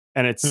Dolphins,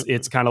 and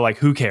it's kind of like,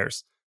 who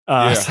cares?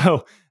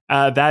 So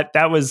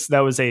that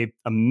was a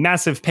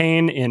massive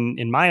pain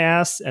in my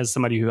ass as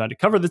somebody who had to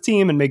cover the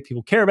team and make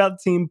people care about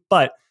the team.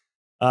 But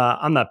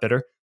I'm not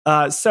bitter.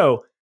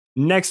 So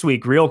next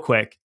week, real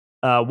quick,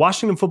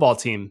 Washington football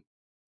team,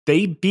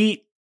 they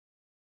beat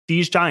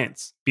these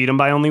Giants, beat them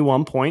by only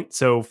 1 point.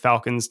 So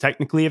Falcons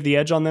technically have the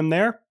edge on them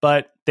there,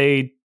 but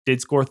they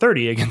did score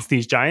 30 against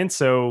these Giants.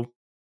 So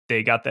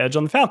they got the edge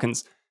on the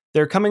Falcons.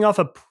 They're coming off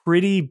a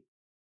pretty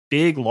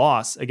big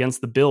loss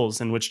against the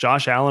Bills, in which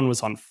Josh Allen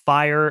was on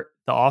fire.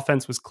 The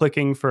offense was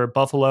clicking for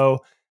Buffalo.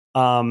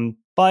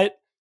 But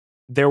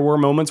there were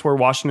moments where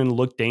Washington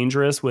looked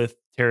dangerous with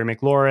Terry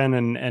McLaurin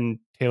and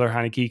Taylor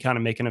Heineke kind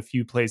of making a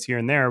few plays here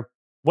and there.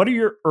 What are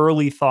your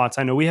early thoughts?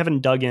 I know we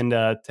haven't dug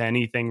into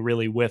anything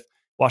really with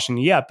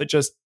Washington yet, but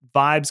just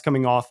vibes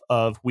coming off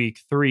of week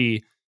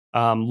 3,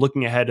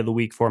 looking ahead to the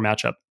week 4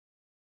 matchup.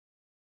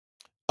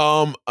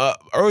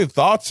 Early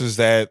thoughts is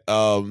that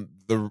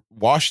the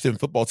Washington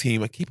football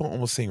team, I keep on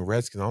almost saying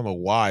Redskins, I don't know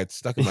why, it's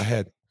stuck in my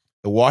head.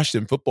 The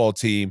Washington football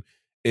team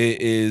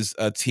is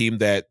a team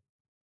that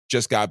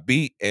just got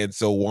beat and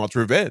so wants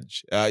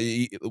revenge.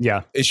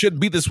 It shouldn't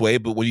be this way,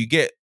 but when you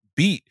get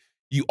beat,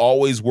 you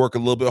always work a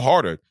little bit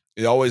harder.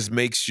 It always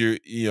makes your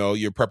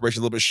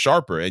preparation a little bit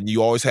sharper, and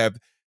you always have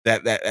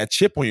that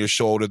chip on your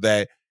shoulder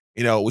that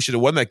we should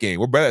have won that game.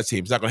 We're better at that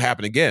team. It's not going to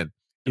happen again.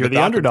 You're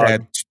the underdog.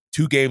 Had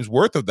 2 games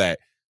worth of that,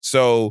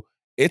 so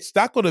it's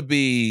not going to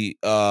be.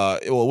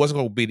 It wasn't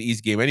going to be an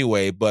easy game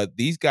anyway. But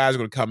these guys are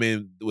going to come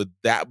in with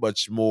that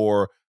much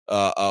more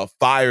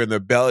fire in their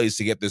bellies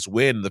to get this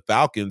win. The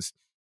Falcons,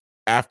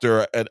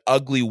 after an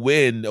ugly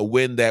win, a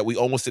win that we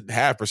almost didn't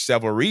have for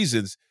several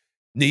reasons,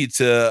 need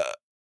to.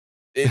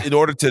 In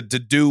order to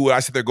do what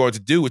I said they're going to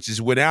do, which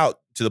is win out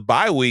to the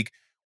bye week,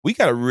 we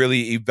got to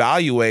really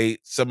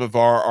evaluate some of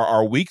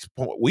our weak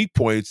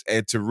points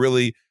and to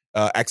really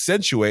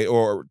accentuate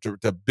or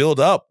to build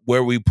up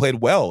where we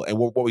played well and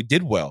what we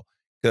did well,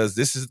 because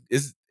this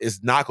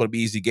is not going to be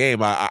an easy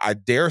game. I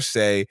dare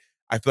say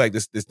I feel like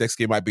this next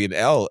game might be an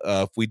L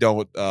if we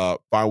don't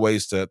find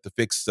ways to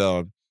fix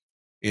some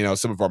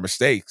of our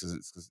mistakes.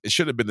 It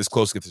shouldn't have been this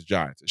close against the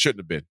Giants. It shouldn't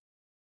have been.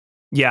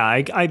 Yeah,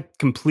 I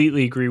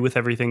completely agree with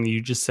everything that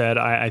you just said.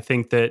 I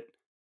think that,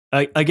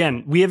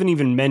 again, we haven't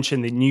even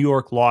mentioned that New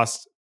York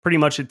lost pretty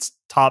much its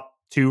top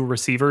two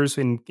receivers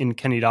in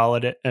Kenny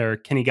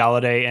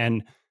Galladay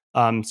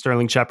and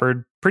Sterling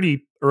Shepard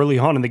pretty early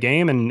on in the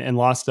game, and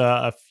lost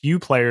a few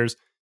players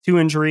to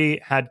injury,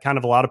 had kind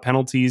of a lot of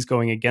penalties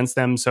going against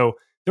them. So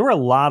there were a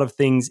lot of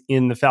things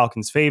in the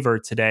Falcons' favor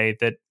today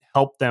that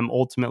helped them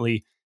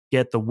ultimately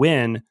get the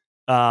win.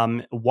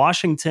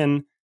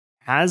 Washington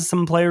has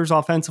some players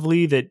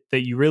offensively that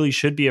you really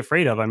should be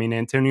afraid of. I mean,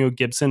 Antonio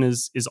Gibson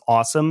is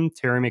awesome.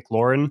 Terry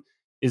McLaurin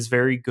is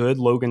very good.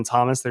 Logan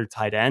Thomas, their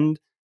tight end,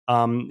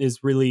 is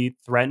really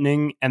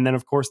threatening. And then,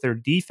 of course, their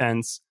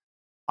defense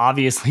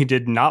obviously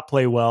did not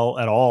play well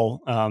at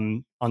all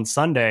on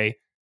Sunday.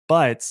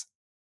 But,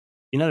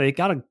 they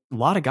got a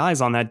lot of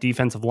guys on that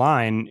defensive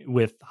line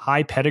with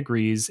high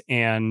pedigrees.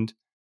 And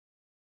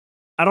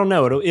I don't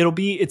know,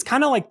 it's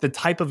kind of like the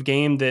type of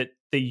game that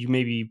you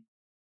maybe,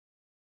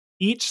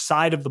 each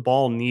side of the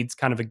ball needs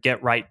kind of a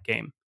get right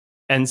game.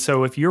 And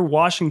so if you're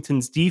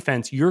Washington's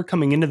defense, you're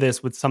coming into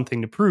this with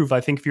something to prove.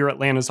 I think if you're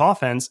Atlanta's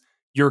offense,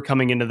 you're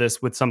coming into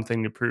this with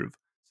something to prove.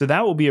 So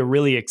that will be a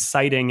really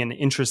exciting and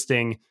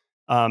interesting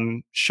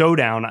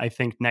showdown, I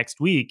think,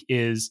 next week,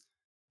 is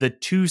the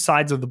two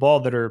sides of the ball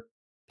that are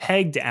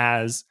pegged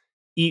as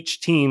each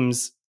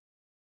team's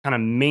kind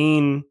of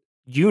main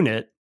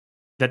unit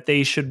that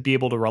they should be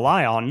able to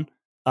rely on.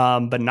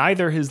 But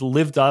neither has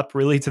lived up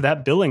really to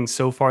that billing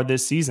so far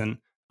this season.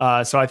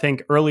 So I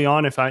think early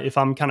on, if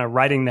I'm kind of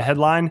writing the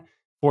headline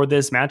for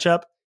this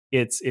matchup,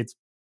 it's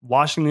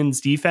Washington's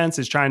defense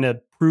is trying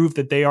to prove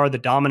that they are the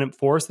dominant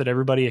force that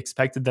everybody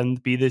expected them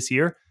to be this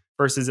year,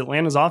 versus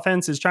Atlanta's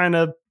offense is trying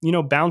to,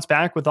 bounce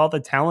back with all the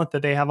talent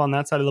that they have on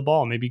that side of the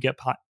ball. Maybe get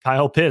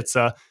Kyle Pitts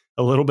a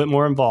little bit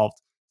more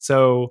involved.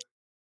 So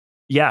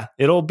yeah,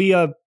 it'll be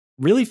a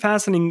really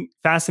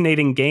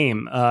fascinating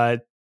game.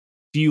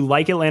 Do you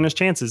like Atlanta's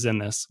chances in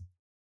this?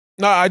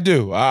 No, I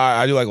do.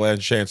 I do like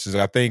Atlanta's chances.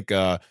 I think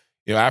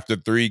after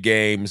 3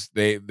 games,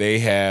 they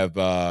have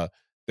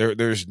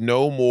there's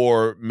no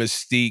more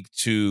mystique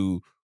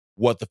to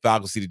what the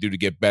Falcons need to do to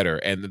get better,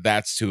 and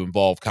that's to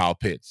involve Kyle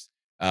Pitts.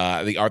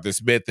 I think Arthur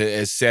Smith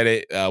has said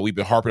it. We've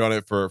been harping on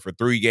it for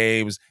 3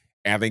 games,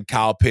 and I think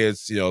Kyle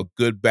Pitts,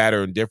 good, bad,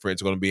 or indifferent,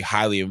 is going to be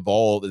highly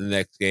involved in the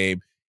next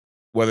game.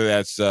 Whether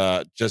that's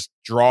just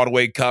drawing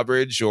away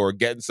coverage or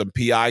getting some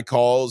PI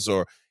calls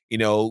or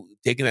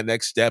taking that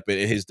next step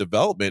in his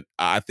development.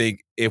 I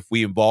think if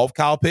we involve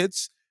Kyle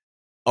Pitts,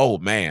 oh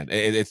man,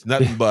 it's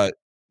nothing but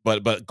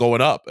going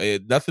up.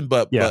 Nothing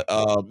but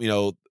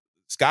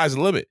sky's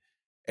the limit.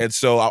 And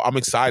so I'm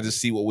excited to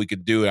see what we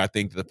can do. And I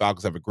think that the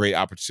Falcons have a great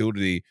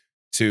opportunity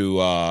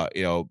to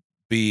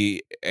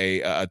be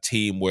a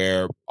team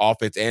where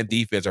offense and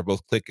defense are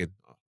both clicking.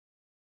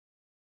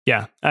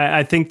 Yeah,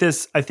 I think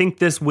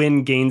this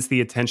win gains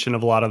the attention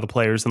of a lot of the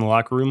players in the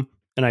locker room,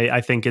 and I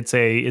think it's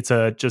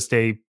just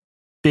a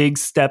big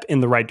step in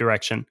the right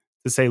direction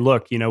to say,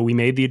 look, we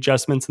made the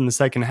adjustments in the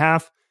second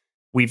half.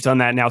 We've done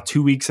that now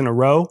 2 weeks in a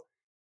row,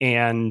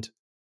 and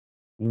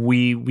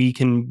we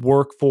can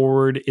work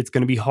forward. It's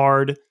going to be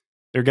hard.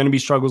 There are going to be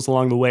struggles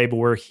along the way, but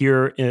we're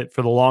here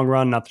for the long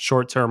run, not the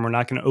short term. We're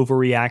not going to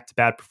overreact to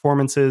bad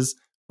performances.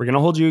 We're going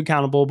to hold you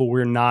accountable, but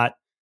we're not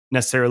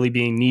necessarily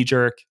being knee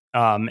jerk.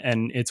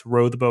 And it's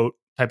row the boat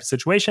type of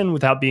situation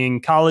without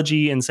being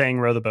collegey and saying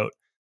row the boat.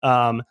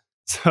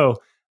 So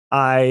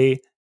I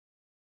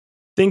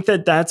think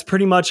that that's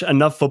pretty much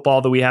enough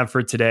football that we have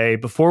for today.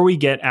 Before we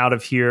get out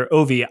of here,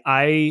 Ovi,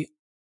 I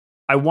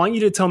want you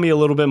to tell me a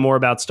little bit more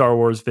about Star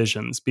Wars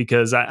Visions,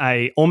 because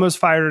I almost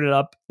fired it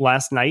up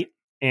last night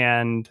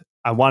and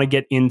I want to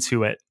get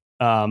into it.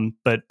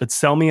 But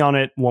sell me on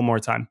it one more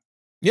time.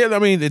 Yeah, I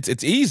mean,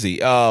 it's easy.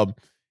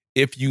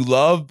 If you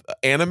love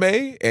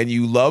anime and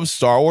you love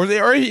Star Wars,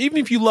 or even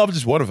if you love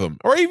just one of them,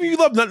 or even if you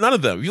love none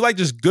of them, if you like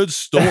just good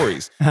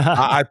stories,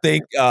 I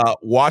think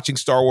watching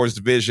Star Wars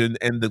Division,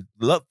 and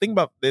the thing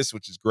about this,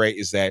 which is great,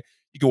 is that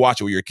you can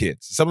watch it with your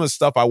kids. Some of the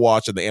stuff I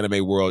watch in the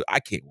anime world, I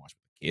can't watch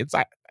with the kids.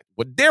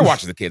 They're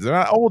watching the kids. They're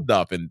not old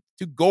enough and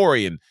too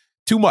gory and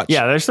too much.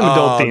 Yeah, there's some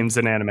adult themes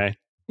in anime.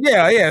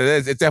 Yeah,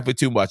 it's definitely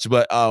too much.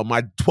 But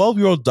my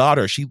 12-year-old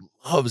daughter, she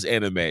loves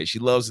anime. She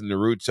loves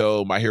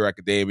Naruto, My Hero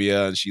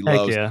Academia, and she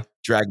loves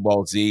Dragon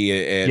Ball Z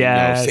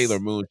and Sailor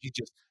Moon. She's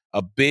just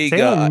a big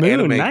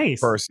anime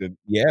person.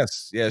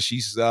 Yes,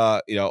 she's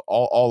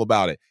all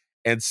about it.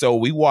 And so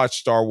we watched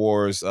Star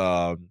Wars,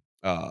 the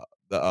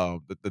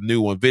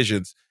new one,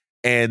 Visions,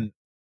 and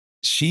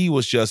she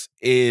was just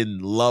in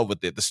love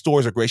with it. The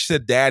stories are great. She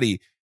said,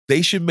 "Daddy,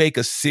 they should make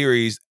a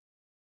series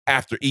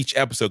after each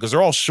episode, because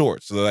they're all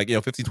short, so they're like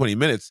 15, 20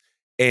 minutes,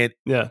 and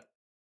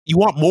you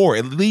want more.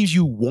 It leaves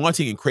you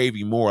wanting and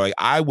craving more. Like,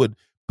 I would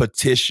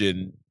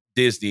petition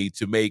Disney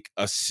to make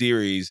a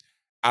series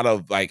out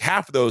of like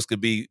half of those could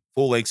be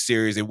full-length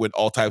series and win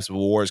all types of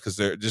awards because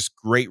they're just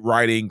great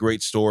writing,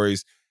 great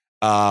stories.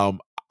 I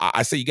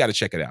say you got to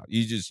check it out.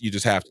 You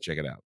just have to check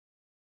it out.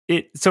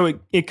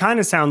 It kind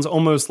of sounds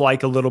almost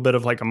like a little bit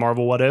of like a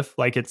Marvel What If,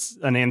 like it's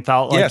an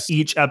anthology. Like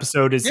each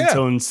episode is its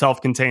own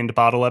self-contained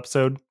bottle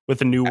episode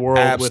with a new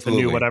world, with a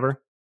new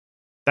whatever.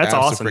 That's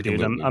awesome,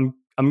 dude. I'm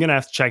gonna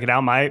have to check it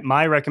out.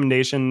 My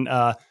recommendation,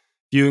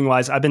 viewing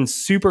wise, I've been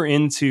super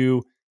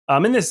into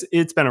and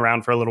it's been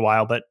around for a little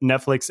while, but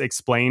Netflix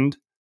Explained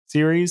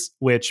series,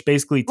 which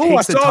basically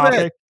takes a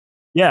topic.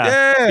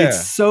 Yeah,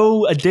 it's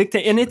so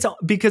addicting, and it's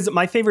because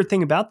my favorite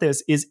thing about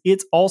this is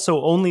it's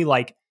also only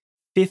like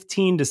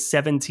 15 to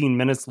 17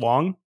 minutes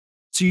long.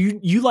 So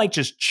you like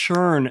just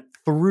churn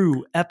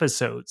through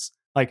episodes.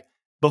 Like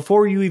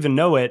before you even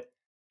know it,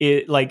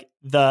 like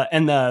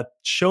the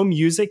show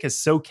music is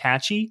so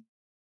catchy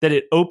that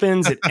it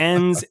opens, it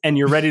ends, and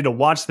you're ready to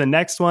watch the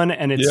next one.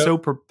 And it's so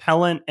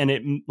propellant, and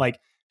it like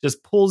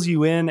just pulls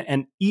you in.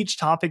 And each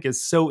topic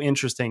is so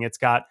interesting. It's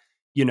got,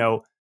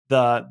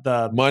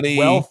 the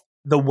money,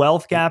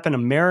 wealth gap in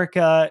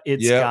America.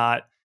 It's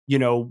got,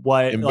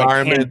 what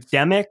environment, like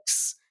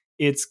pandemics.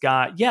 It's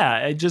got,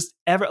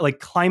 like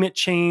climate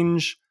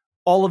change,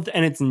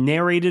 and it's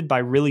narrated by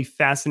really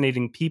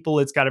fascinating people.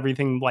 It's got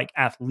everything like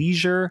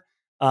athleisure.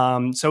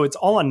 So it's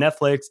all on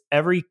Netflix.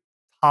 Every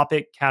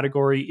topic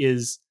category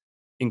is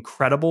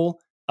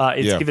incredible.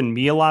 It's given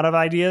me a lot of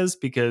ideas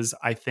because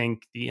I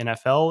think the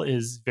NFL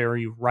is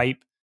very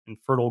ripe and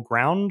fertile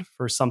ground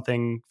for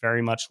something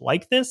very much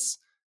like this.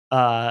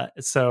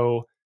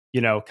 So,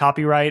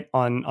 copyright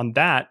on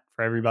that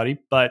for everybody.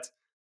 But,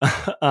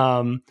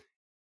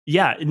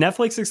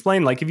 Netflix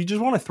Explained, like if you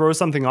just want to throw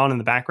something on in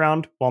the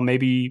background while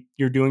maybe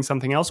you're doing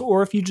something else,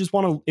 or if you just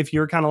want to, if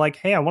you're kind of like,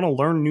 hey, I want to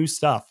learn new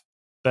stuff,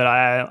 but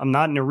I'm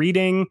not into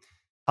reading.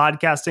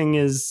 Podcasting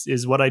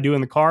is what I do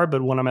in the car,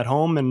 but when I'm at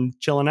home and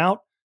chilling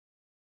out,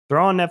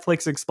 throw on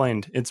Netflix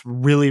Explained. It's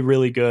really,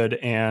 really good,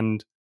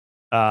 and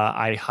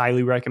I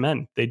highly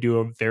recommend. They do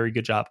a very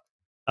good job.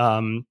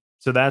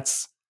 So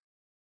that's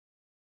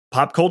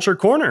Pop Culture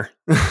Corner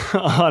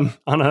on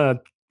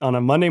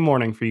a Monday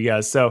morning for you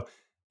guys. So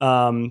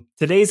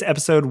today's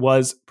episode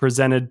was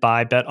presented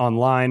by Bet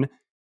Online.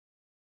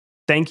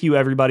 Thank you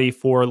everybody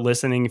for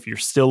listening. If you're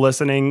still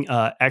listening,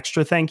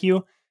 extra thank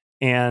you,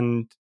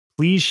 and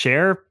please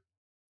share.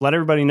 Let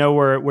everybody know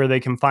where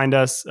they can find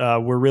us.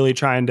 We're really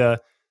trying to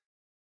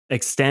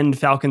extend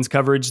Falcons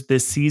coverage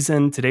this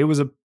season. Today was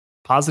a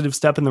positive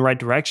step in the right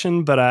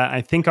direction, but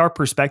I think our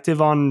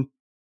perspective on,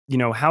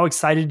 how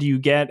excited do you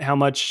get? How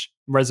much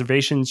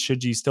reservations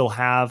should you still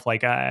have?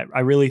 Like, I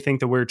really think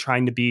that we're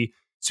trying to be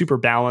super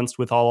balanced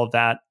with all of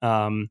that,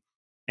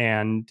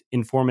 and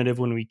informative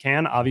when we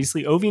can.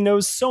 Obviously, Ovi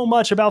knows so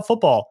much about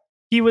football.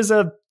 He was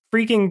a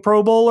freaking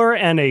Pro Bowler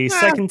and a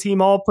second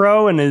team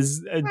All-Pro, and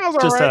is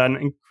just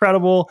an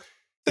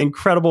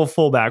incredible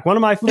fullback. One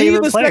of my favorite players.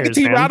 Leave the second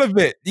team out of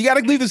it. You got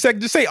to leave the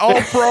second. Just say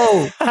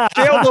All-Pro.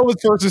 They don't know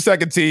it's first or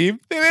second team.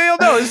 They don't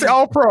know. Just say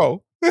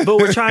All-Pro. But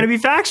we're trying to be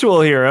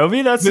factual here,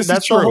 Ovi. That's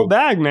the whole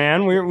bag,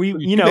 man.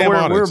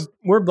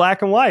 We're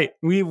black and white.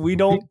 We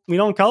don't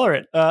color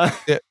it.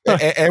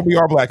 And we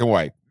are black and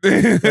white. All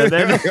right,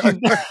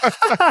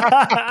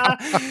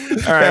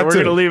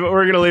 we're gonna leave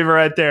it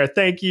right there.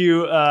 Thank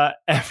you,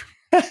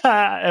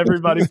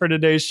 everybody, for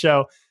today's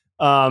show.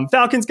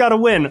 Falcons got to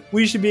win.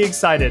 We should be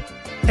excited.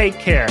 Take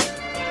care.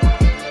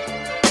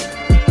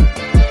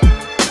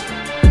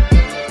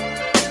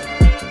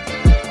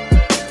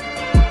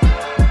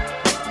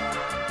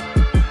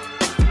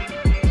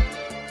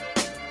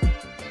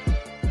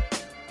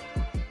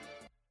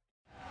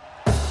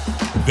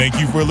 Thank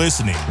you for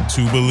listening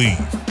to Believe.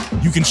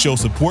 You can show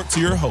support to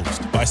your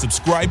host by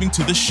subscribing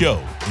to the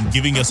show and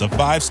giving us a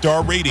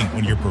 5-star rating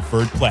on your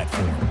preferred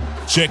platform.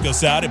 Check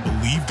us out at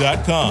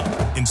Believe.com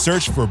and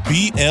search for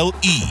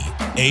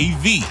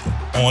BLEAV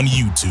on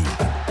YouTube.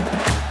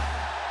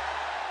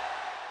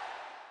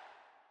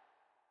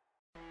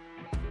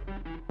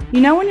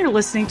 When you're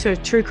listening to a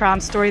true crime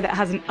story that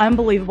has an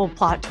unbelievable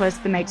plot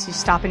twist that makes you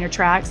stop in your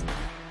tracks?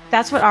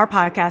 That's what our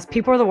podcast,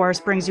 People Are the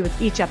Worst, brings you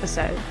with each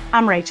episode.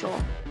 I'm Rachel.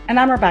 And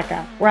I'm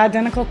Rebecca. We're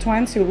identical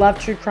twins who love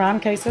true crime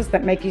cases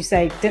that make you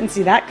say, didn't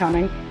see that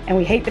coming, and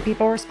we hate the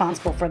people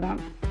responsible for them.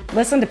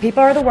 Listen to People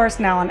Are the Worst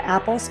now on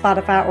Apple,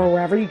 Spotify, or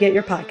wherever you get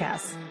your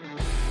podcasts.